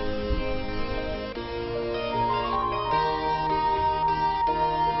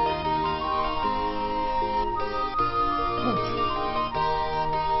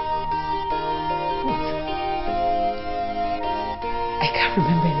 I can't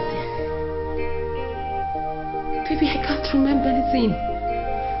remember anything. Baby, I can't remember anything.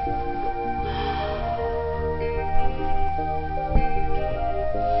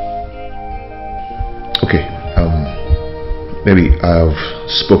 Okay, maybe I've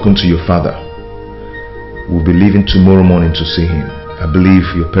spoken to your father. We'll be leaving tomorrow morning to see him. I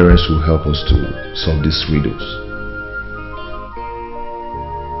believe your parents will help us to solve these riddles.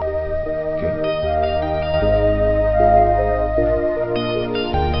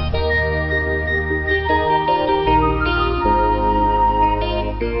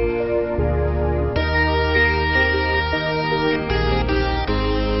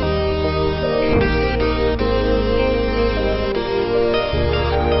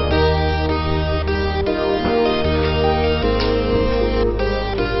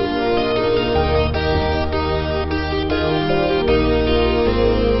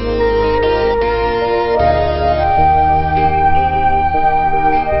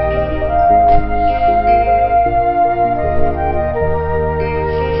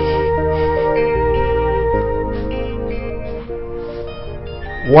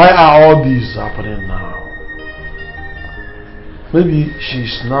 Why are all these happening now? Maybe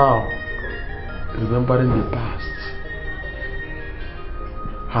she's now remembering the past.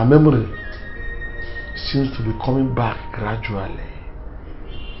 Her memory seems to be coming back gradually.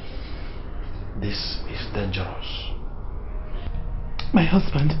 This is dangerous. My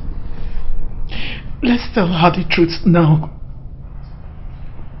husband, let's tell her the truth now.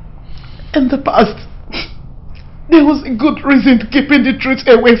 In the past, there was a good reason to keeping the truth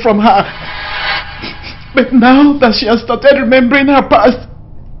away from her. But now that she has started remembering her past,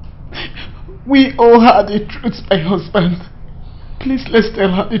 we owe her the truth, my husband. Please, let's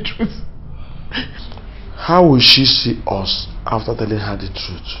tell her the truth. How will she see us after telling her the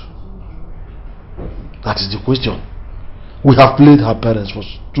truth? That is the question. We have played her parents for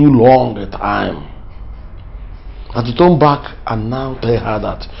too long a time. And to turn back and now tell her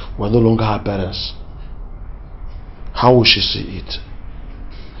that we're no longer her parents, how will she see it?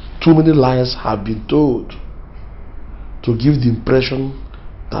 Too many lies have been told to give the impression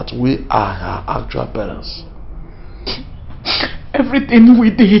that we are her actual parents. Everything we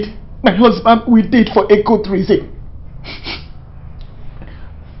did, my husband, we did for a good reason.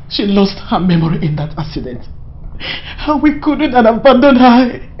 She lost her memory in that accident. And we couldn't abandon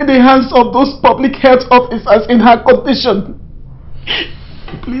her in the hands of those public health officers in her condition.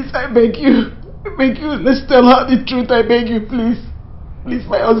 Please, I beg you, let's tell her the truth, I beg you, please. Please,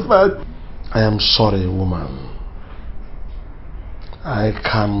 my husband. I am sorry, woman. I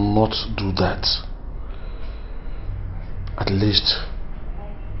cannot do that. At least,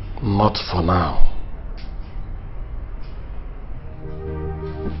 not for now.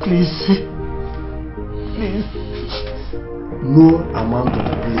 Please. Please. No amount of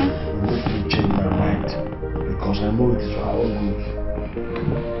blame will make me change my mind, because I know it is for our own good.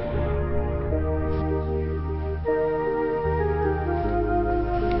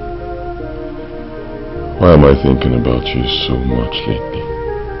 Why am I thinking about you so much lately?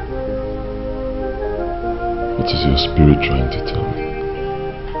 What is your spirit trying to tell me?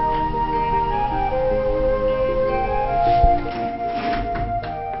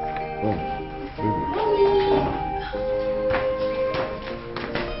 Oh, baby.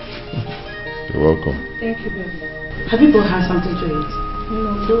 You're welcome. Thank you, baby. Have you brought her something to eat?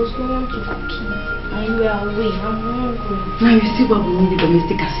 No, there was no one to cook. And we are away. I'm hungry. Now you see why we need a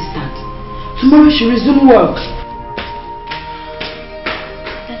domestic assistant. Tomorrow she resume work.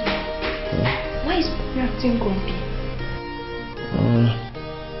 Why is Poppy acting grumpy?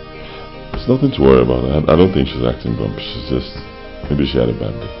 There's nothing to worry about. I don't think she's acting grumpy. She's just, maybe she had a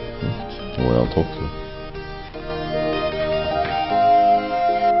bad day. Don't worry, I'll talk to her.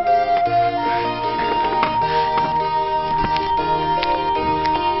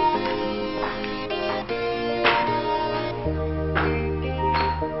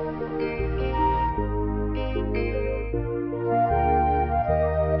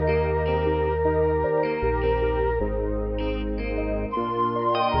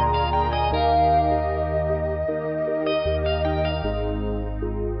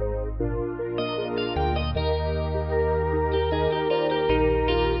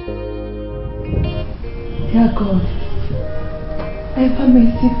 Dear God, ever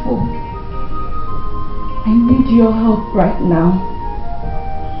merciful, I need your help right now.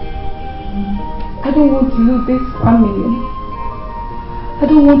 I don't want to lose this family. I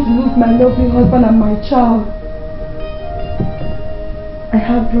don't want to lose my lovely husband and my child. I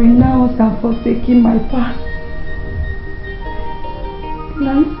have renounced and forsaken my past.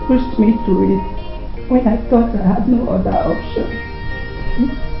 Life pushed me to it when I thought I had no other option.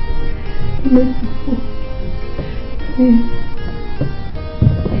 Merciful. Please, I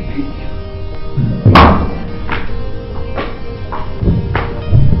beg you.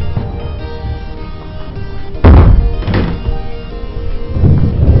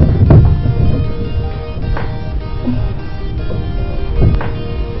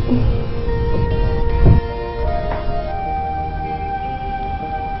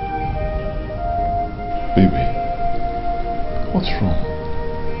 Baby, what's wrong?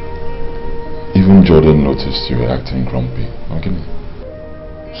 Even Jordan noticed you were acting grumpy. Okay?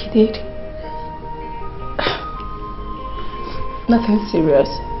 He did. Nothing serious.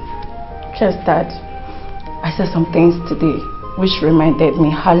 Just that I said some things today which reminded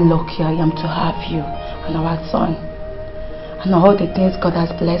me how lucky I am to have you and our son. And all the things God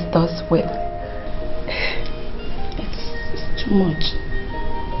has blessed us with. It's too much.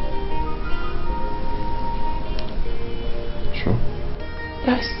 Sure?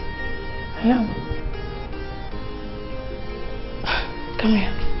 Yes, I am. Come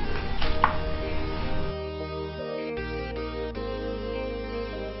here.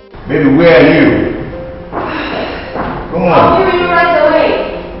 Baby, where are you? Come on. I'll give you right away.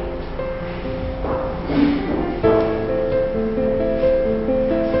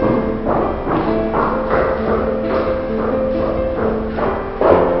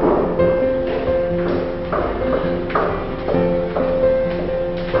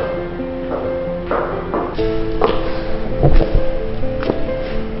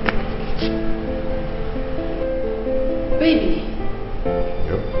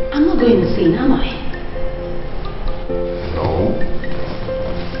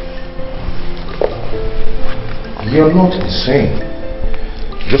 You're not insane.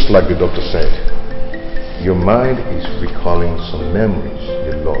 Just like the doctor said, your mind is recalling some memories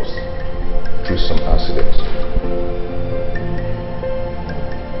you lost through some accidents.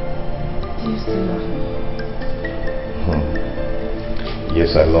 Do you still love me?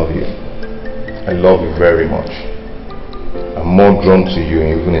 Yes, I love you. I love you very much. I'm more drawn to you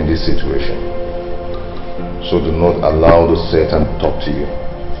even in this situation. So do not allow the Satan to talk to you.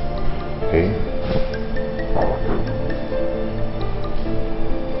 Okay?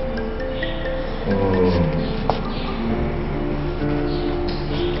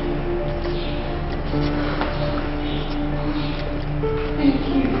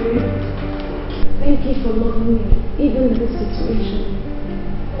 Thank you for loving me, even in this situation.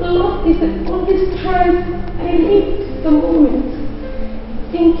 Love is the only strength I need at the moment.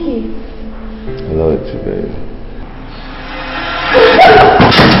 Thank you. I love it too, baby.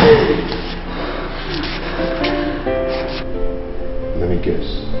 Let me guess.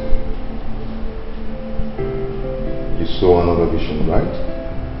 You saw another vision, right?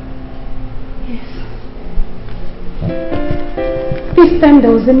 Yes. This time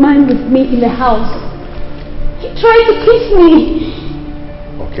there was a man with me in the house. He tried to kiss me.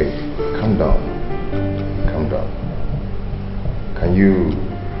 Okay, calm down. Calm down. Can you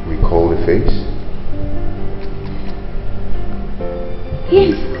recall the face?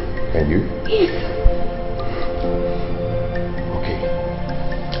 Yes. Can you? Yes. Okay.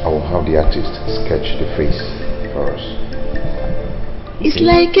 I will have the artist sketch the face for us. It's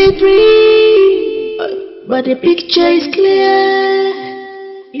like a dream, but the picture is clear.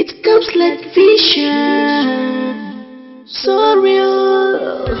 It comes like vision, so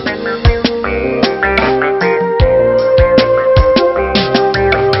real.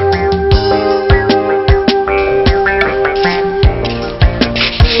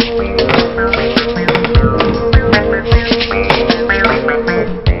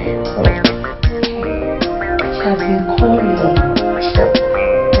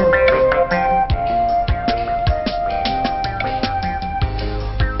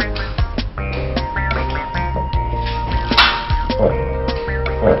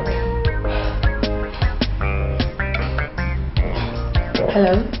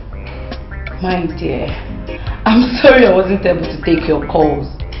 Hello? My dear, I'm sorry I wasn't able to take your calls.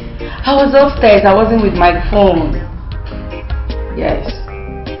 I was upstairs, I wasn't with my phone. Yes.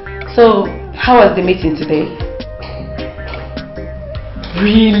 So, how was the meeting today?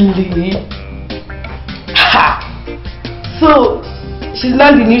 Really? Ha! So, she's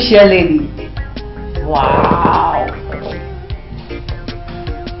not the new share lady? Wow.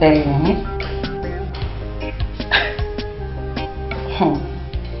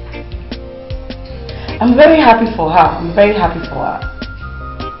 I'm very happy for her. I'm very happy for her.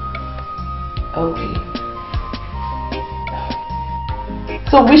 Okay.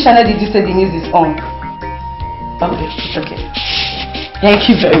 So which channel did you say the news is on? Okay, it's okay. Thank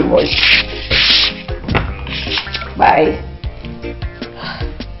you very much. Bye.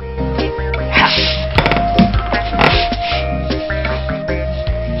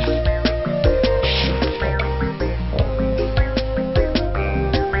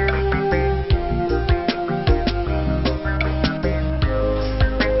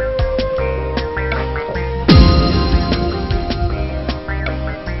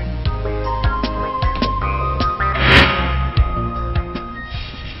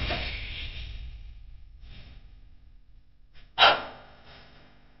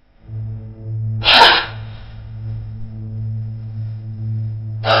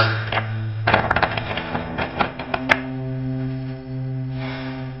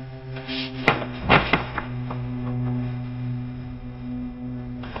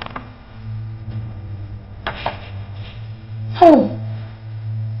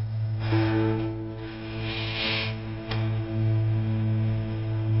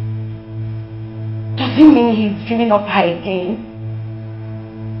 Doesn't mean he's giving up her again.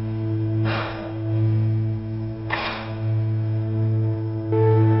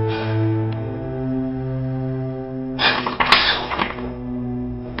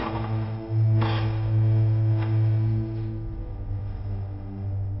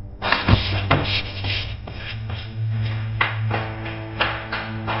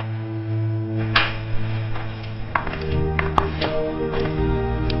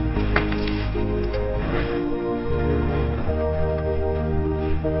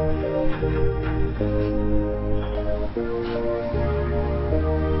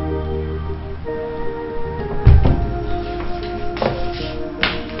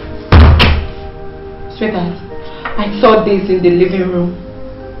 Sweetheart, I saw this in the living room.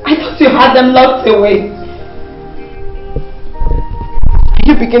 I thought you had them locked away.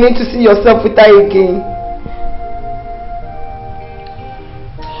 you beginning to see yourself with her again?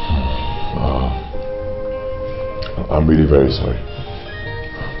 I'm really very sorry.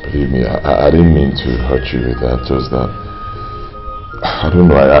 Believe me, I didn't mean to hurt you with that, just that I don't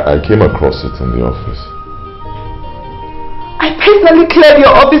know, I came across it in the office. I personally cleared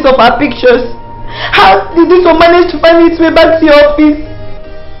your office of our pictures. How did this one manage to find its way back to your office?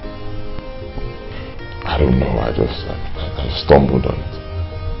 I don't know, I stumbled on it.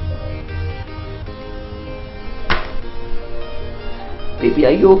 Baby,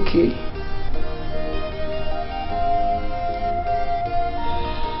 are you okay?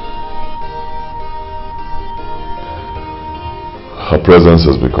 Her presence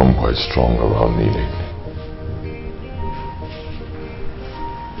has become quite strong around me lately.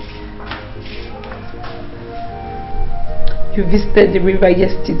 You visited the river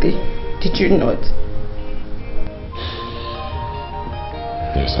yesterday, did you not?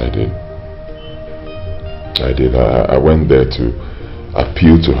 Yes, I did. I went there to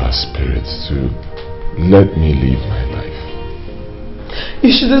appeal to her spirits to let me live my life.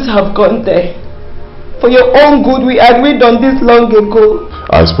 You shouldn't have gone there. For your own good, we agreed on this long ago.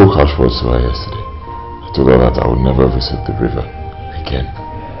 I spoke harsh words to her yesterday. I told her that I would never visit the river again.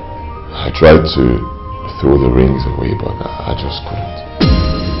 I tried to throw the rings away, but I just couldn't.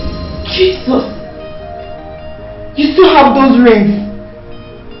 Jesus! You still have those rings?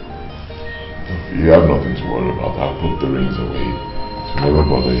 You have nothing to worry about. I'll put the rings away to never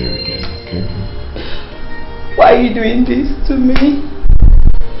bother you again, okay? Why are you doing this to me?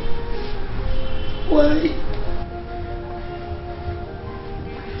 Why?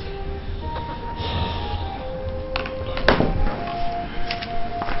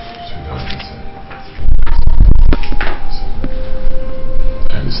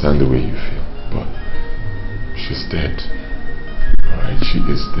 I understand the way you feel, but she's dead. Alright, she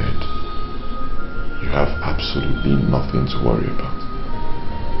is dead. You have absolutely nothing to worry about.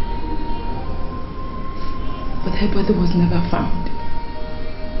 But her body was never found.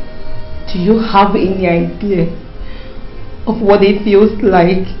 Do you have any idea of what it feels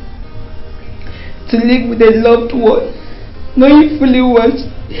like to live with a loved one, knowing fully well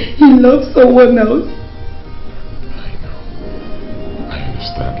he loves someone else? I know. I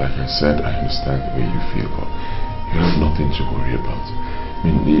understand. Like I said, I understand the way you feel, but you have nothing to worry about. I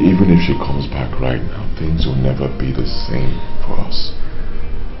mean, even if she comes back right now, things will never be the same for us.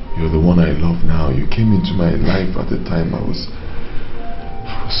 You're the one I love now. You came into my life at the time I was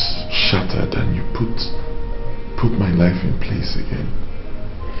shattered, and you put my life in place again.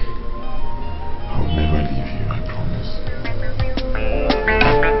 I will never leave you, I promise.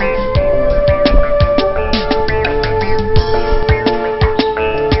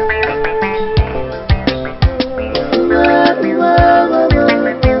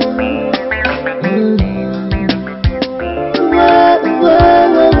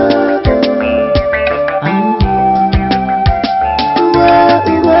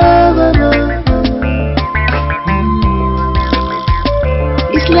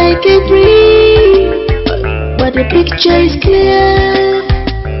 Like a dream, but the picture is clear.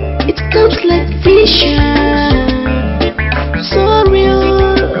 It comes like vision, so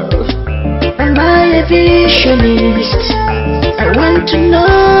real. Am I a visionist? I want to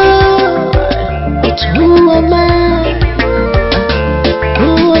know, it's who am I?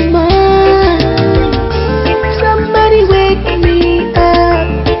 Who am I? Somebody wake me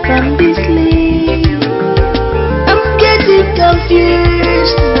up from this sleep. I'm getting confused.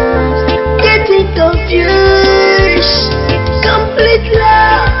 Confused, complete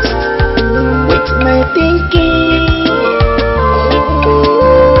lost with my thinking.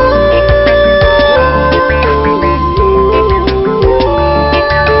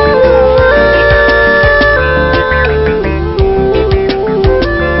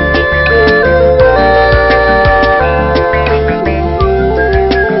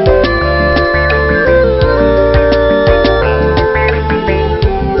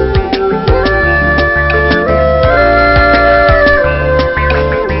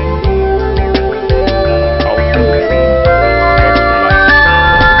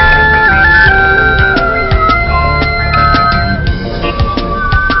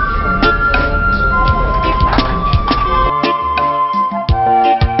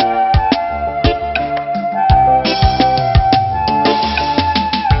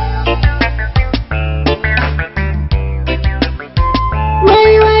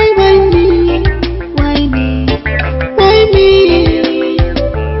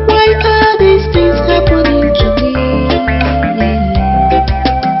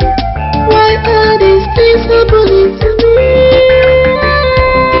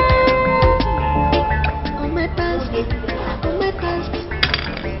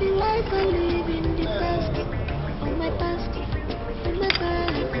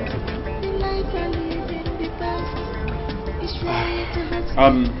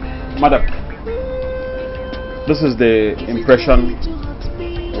 Madam, this is the impression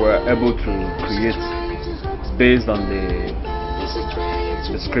we're able to create based on the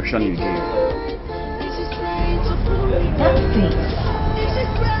description you gave. That's it.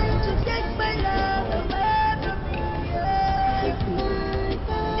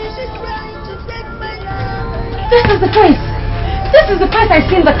 This is the place. This is the place I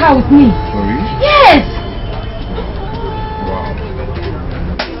see in the car with me. Sorry? Yes. Wow.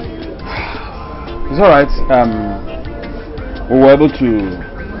 It's alright. We were able to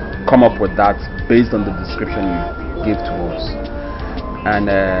come up with that based on the description you gave to us. And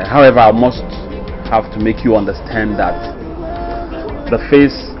however, I must have to make you understand that the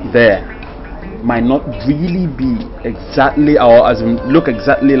face there might not really be exactly, or as in look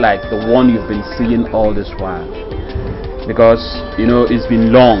exactly like the one you've been seeing all this while, because you know it's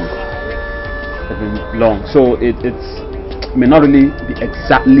been long. So it may not really be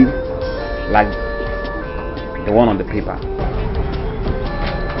exactly like the one on the paper.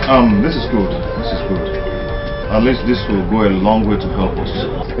 This is good. At least this will go a long way to help us.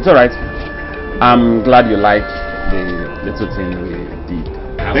 It's alright. I'm glad you liked the little thing we did.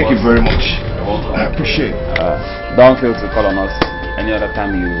 Thank you very much. I appreciate it. Don't fail to call on us any other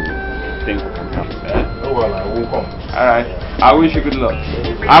time you think we can come. Oh well, I will come. Alright. I wish you good luck.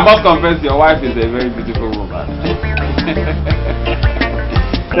 I must confess, your wife is a very beautiful woman.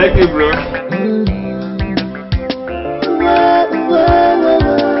 Thank you, bro.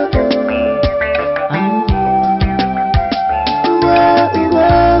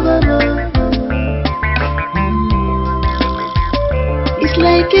 It's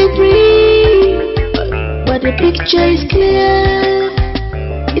like a dream, but the picture is clear.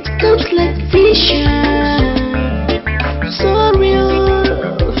 It comes like vision, so real.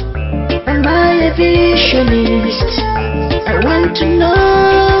 Am I a visionist? I want to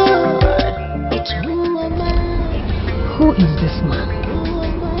know, but who am I? Who is this man?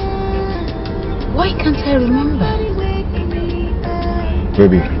 Why can't I remember?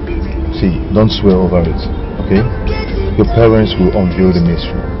 Baby, see, don't swear over it, okay? Your parents will unveil the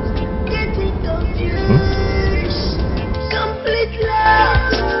mystery. Complete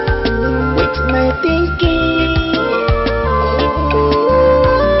lost with my thinking.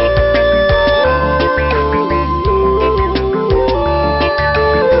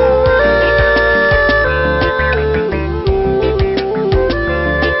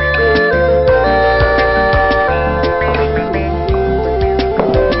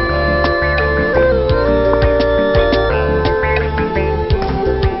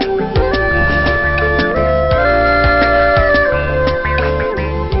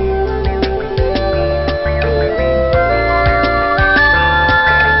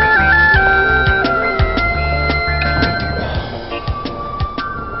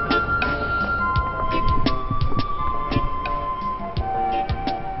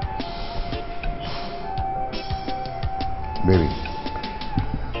 Baby,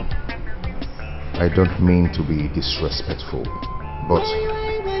 I don't mean to be disrespectful, but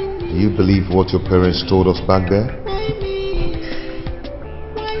do you believe what your parents told us back there?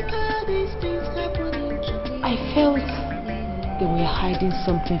 I felt they were hiding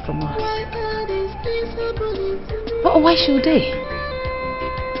something from us. But why should they?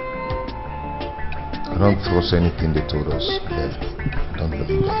 I don't trust anything they told us there. I don't believe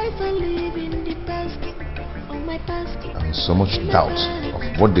them. And so much doubt of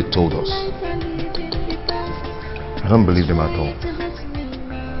what they told us. I don't believe them at all.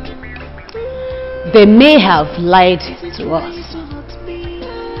 They may have lied to us.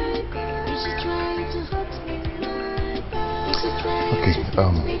 Okay,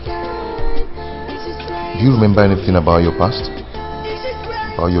 do you remember anything about your past?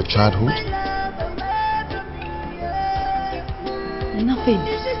 About your childhood? Nothing.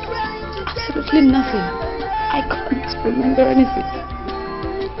 Absolutely nothing. I can't remember anything.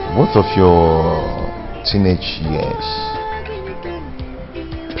 What of your teenage years?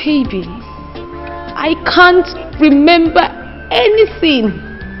 Baby, I can't remember anything.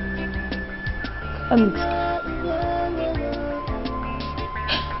 Can't.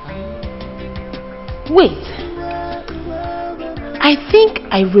 Wait. I think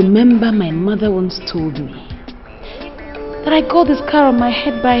I remember my mother once told me that I got this car on my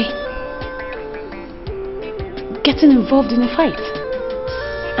head by getting involved in a fight.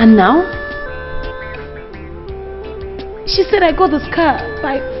 And now, she said I got the scar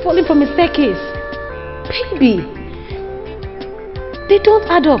by falling from a staircase. Baby, they don't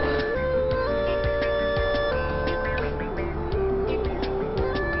add up.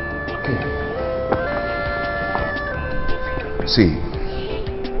 See,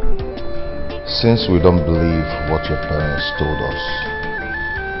 since we don't believe what your parents told us,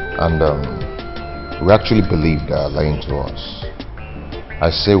 and we actually believe they are lying to us, I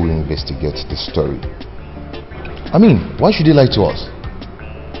say we investigate the story. I mean, why should they lie to us?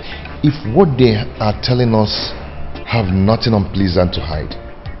 If what they are telling us have nothing unpleasant to hide.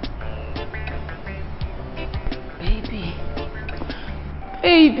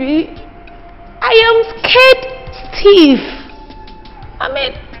 Baby, I am scared stiff. I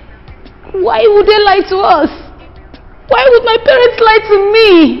mean, why would they lie to us? Why would my parents lie to me?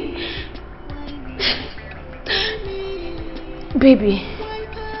 Baby,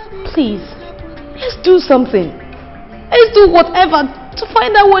 please, let's do something. Let's do whatever to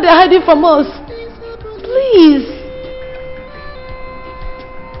find out what they're hiding from us. Please.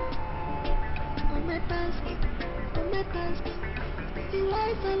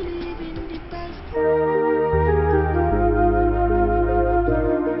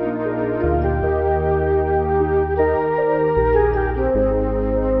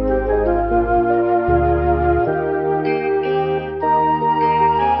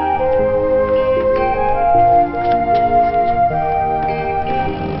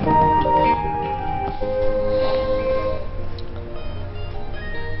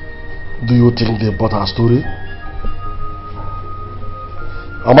 Do you think they bought our story?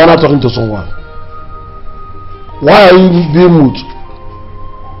 Am I not talking to someone? Why are you being mute?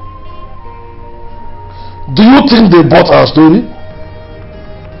 Do you think they bought our story?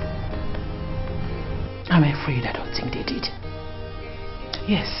 I'm afraid I don't think they did.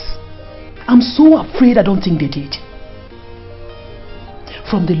 Yes, I'm so afraid I don't think they did.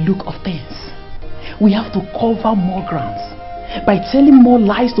 From the look of things, we have to cover more grounds by telling more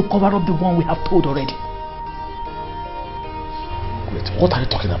lies to cover up the one we have told already. Wait, what are you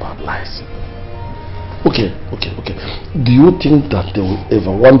talking about? Lies? Okay. Do you think that they will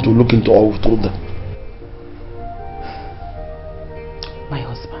ever want to look into all we've told them? My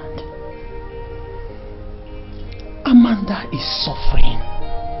husband, Amanda is suffering.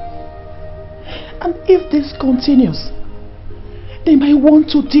 And if this continues, they might want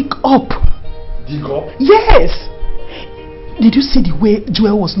to dig up. Dig up? Yes! Did you see the way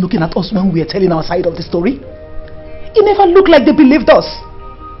Joel was looking at us when we were telling our side of the story? It never looked like they believed us.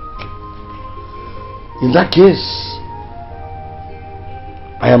 In that case,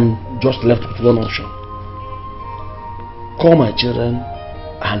 I am just left with one option. Call my children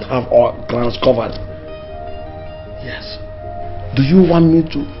and have all grounds covered. Yes. Do you want me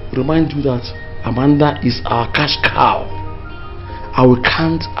to remind you that Amanda is our cash cow and we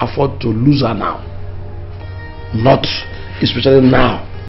can't afford to lose her now? Not especially now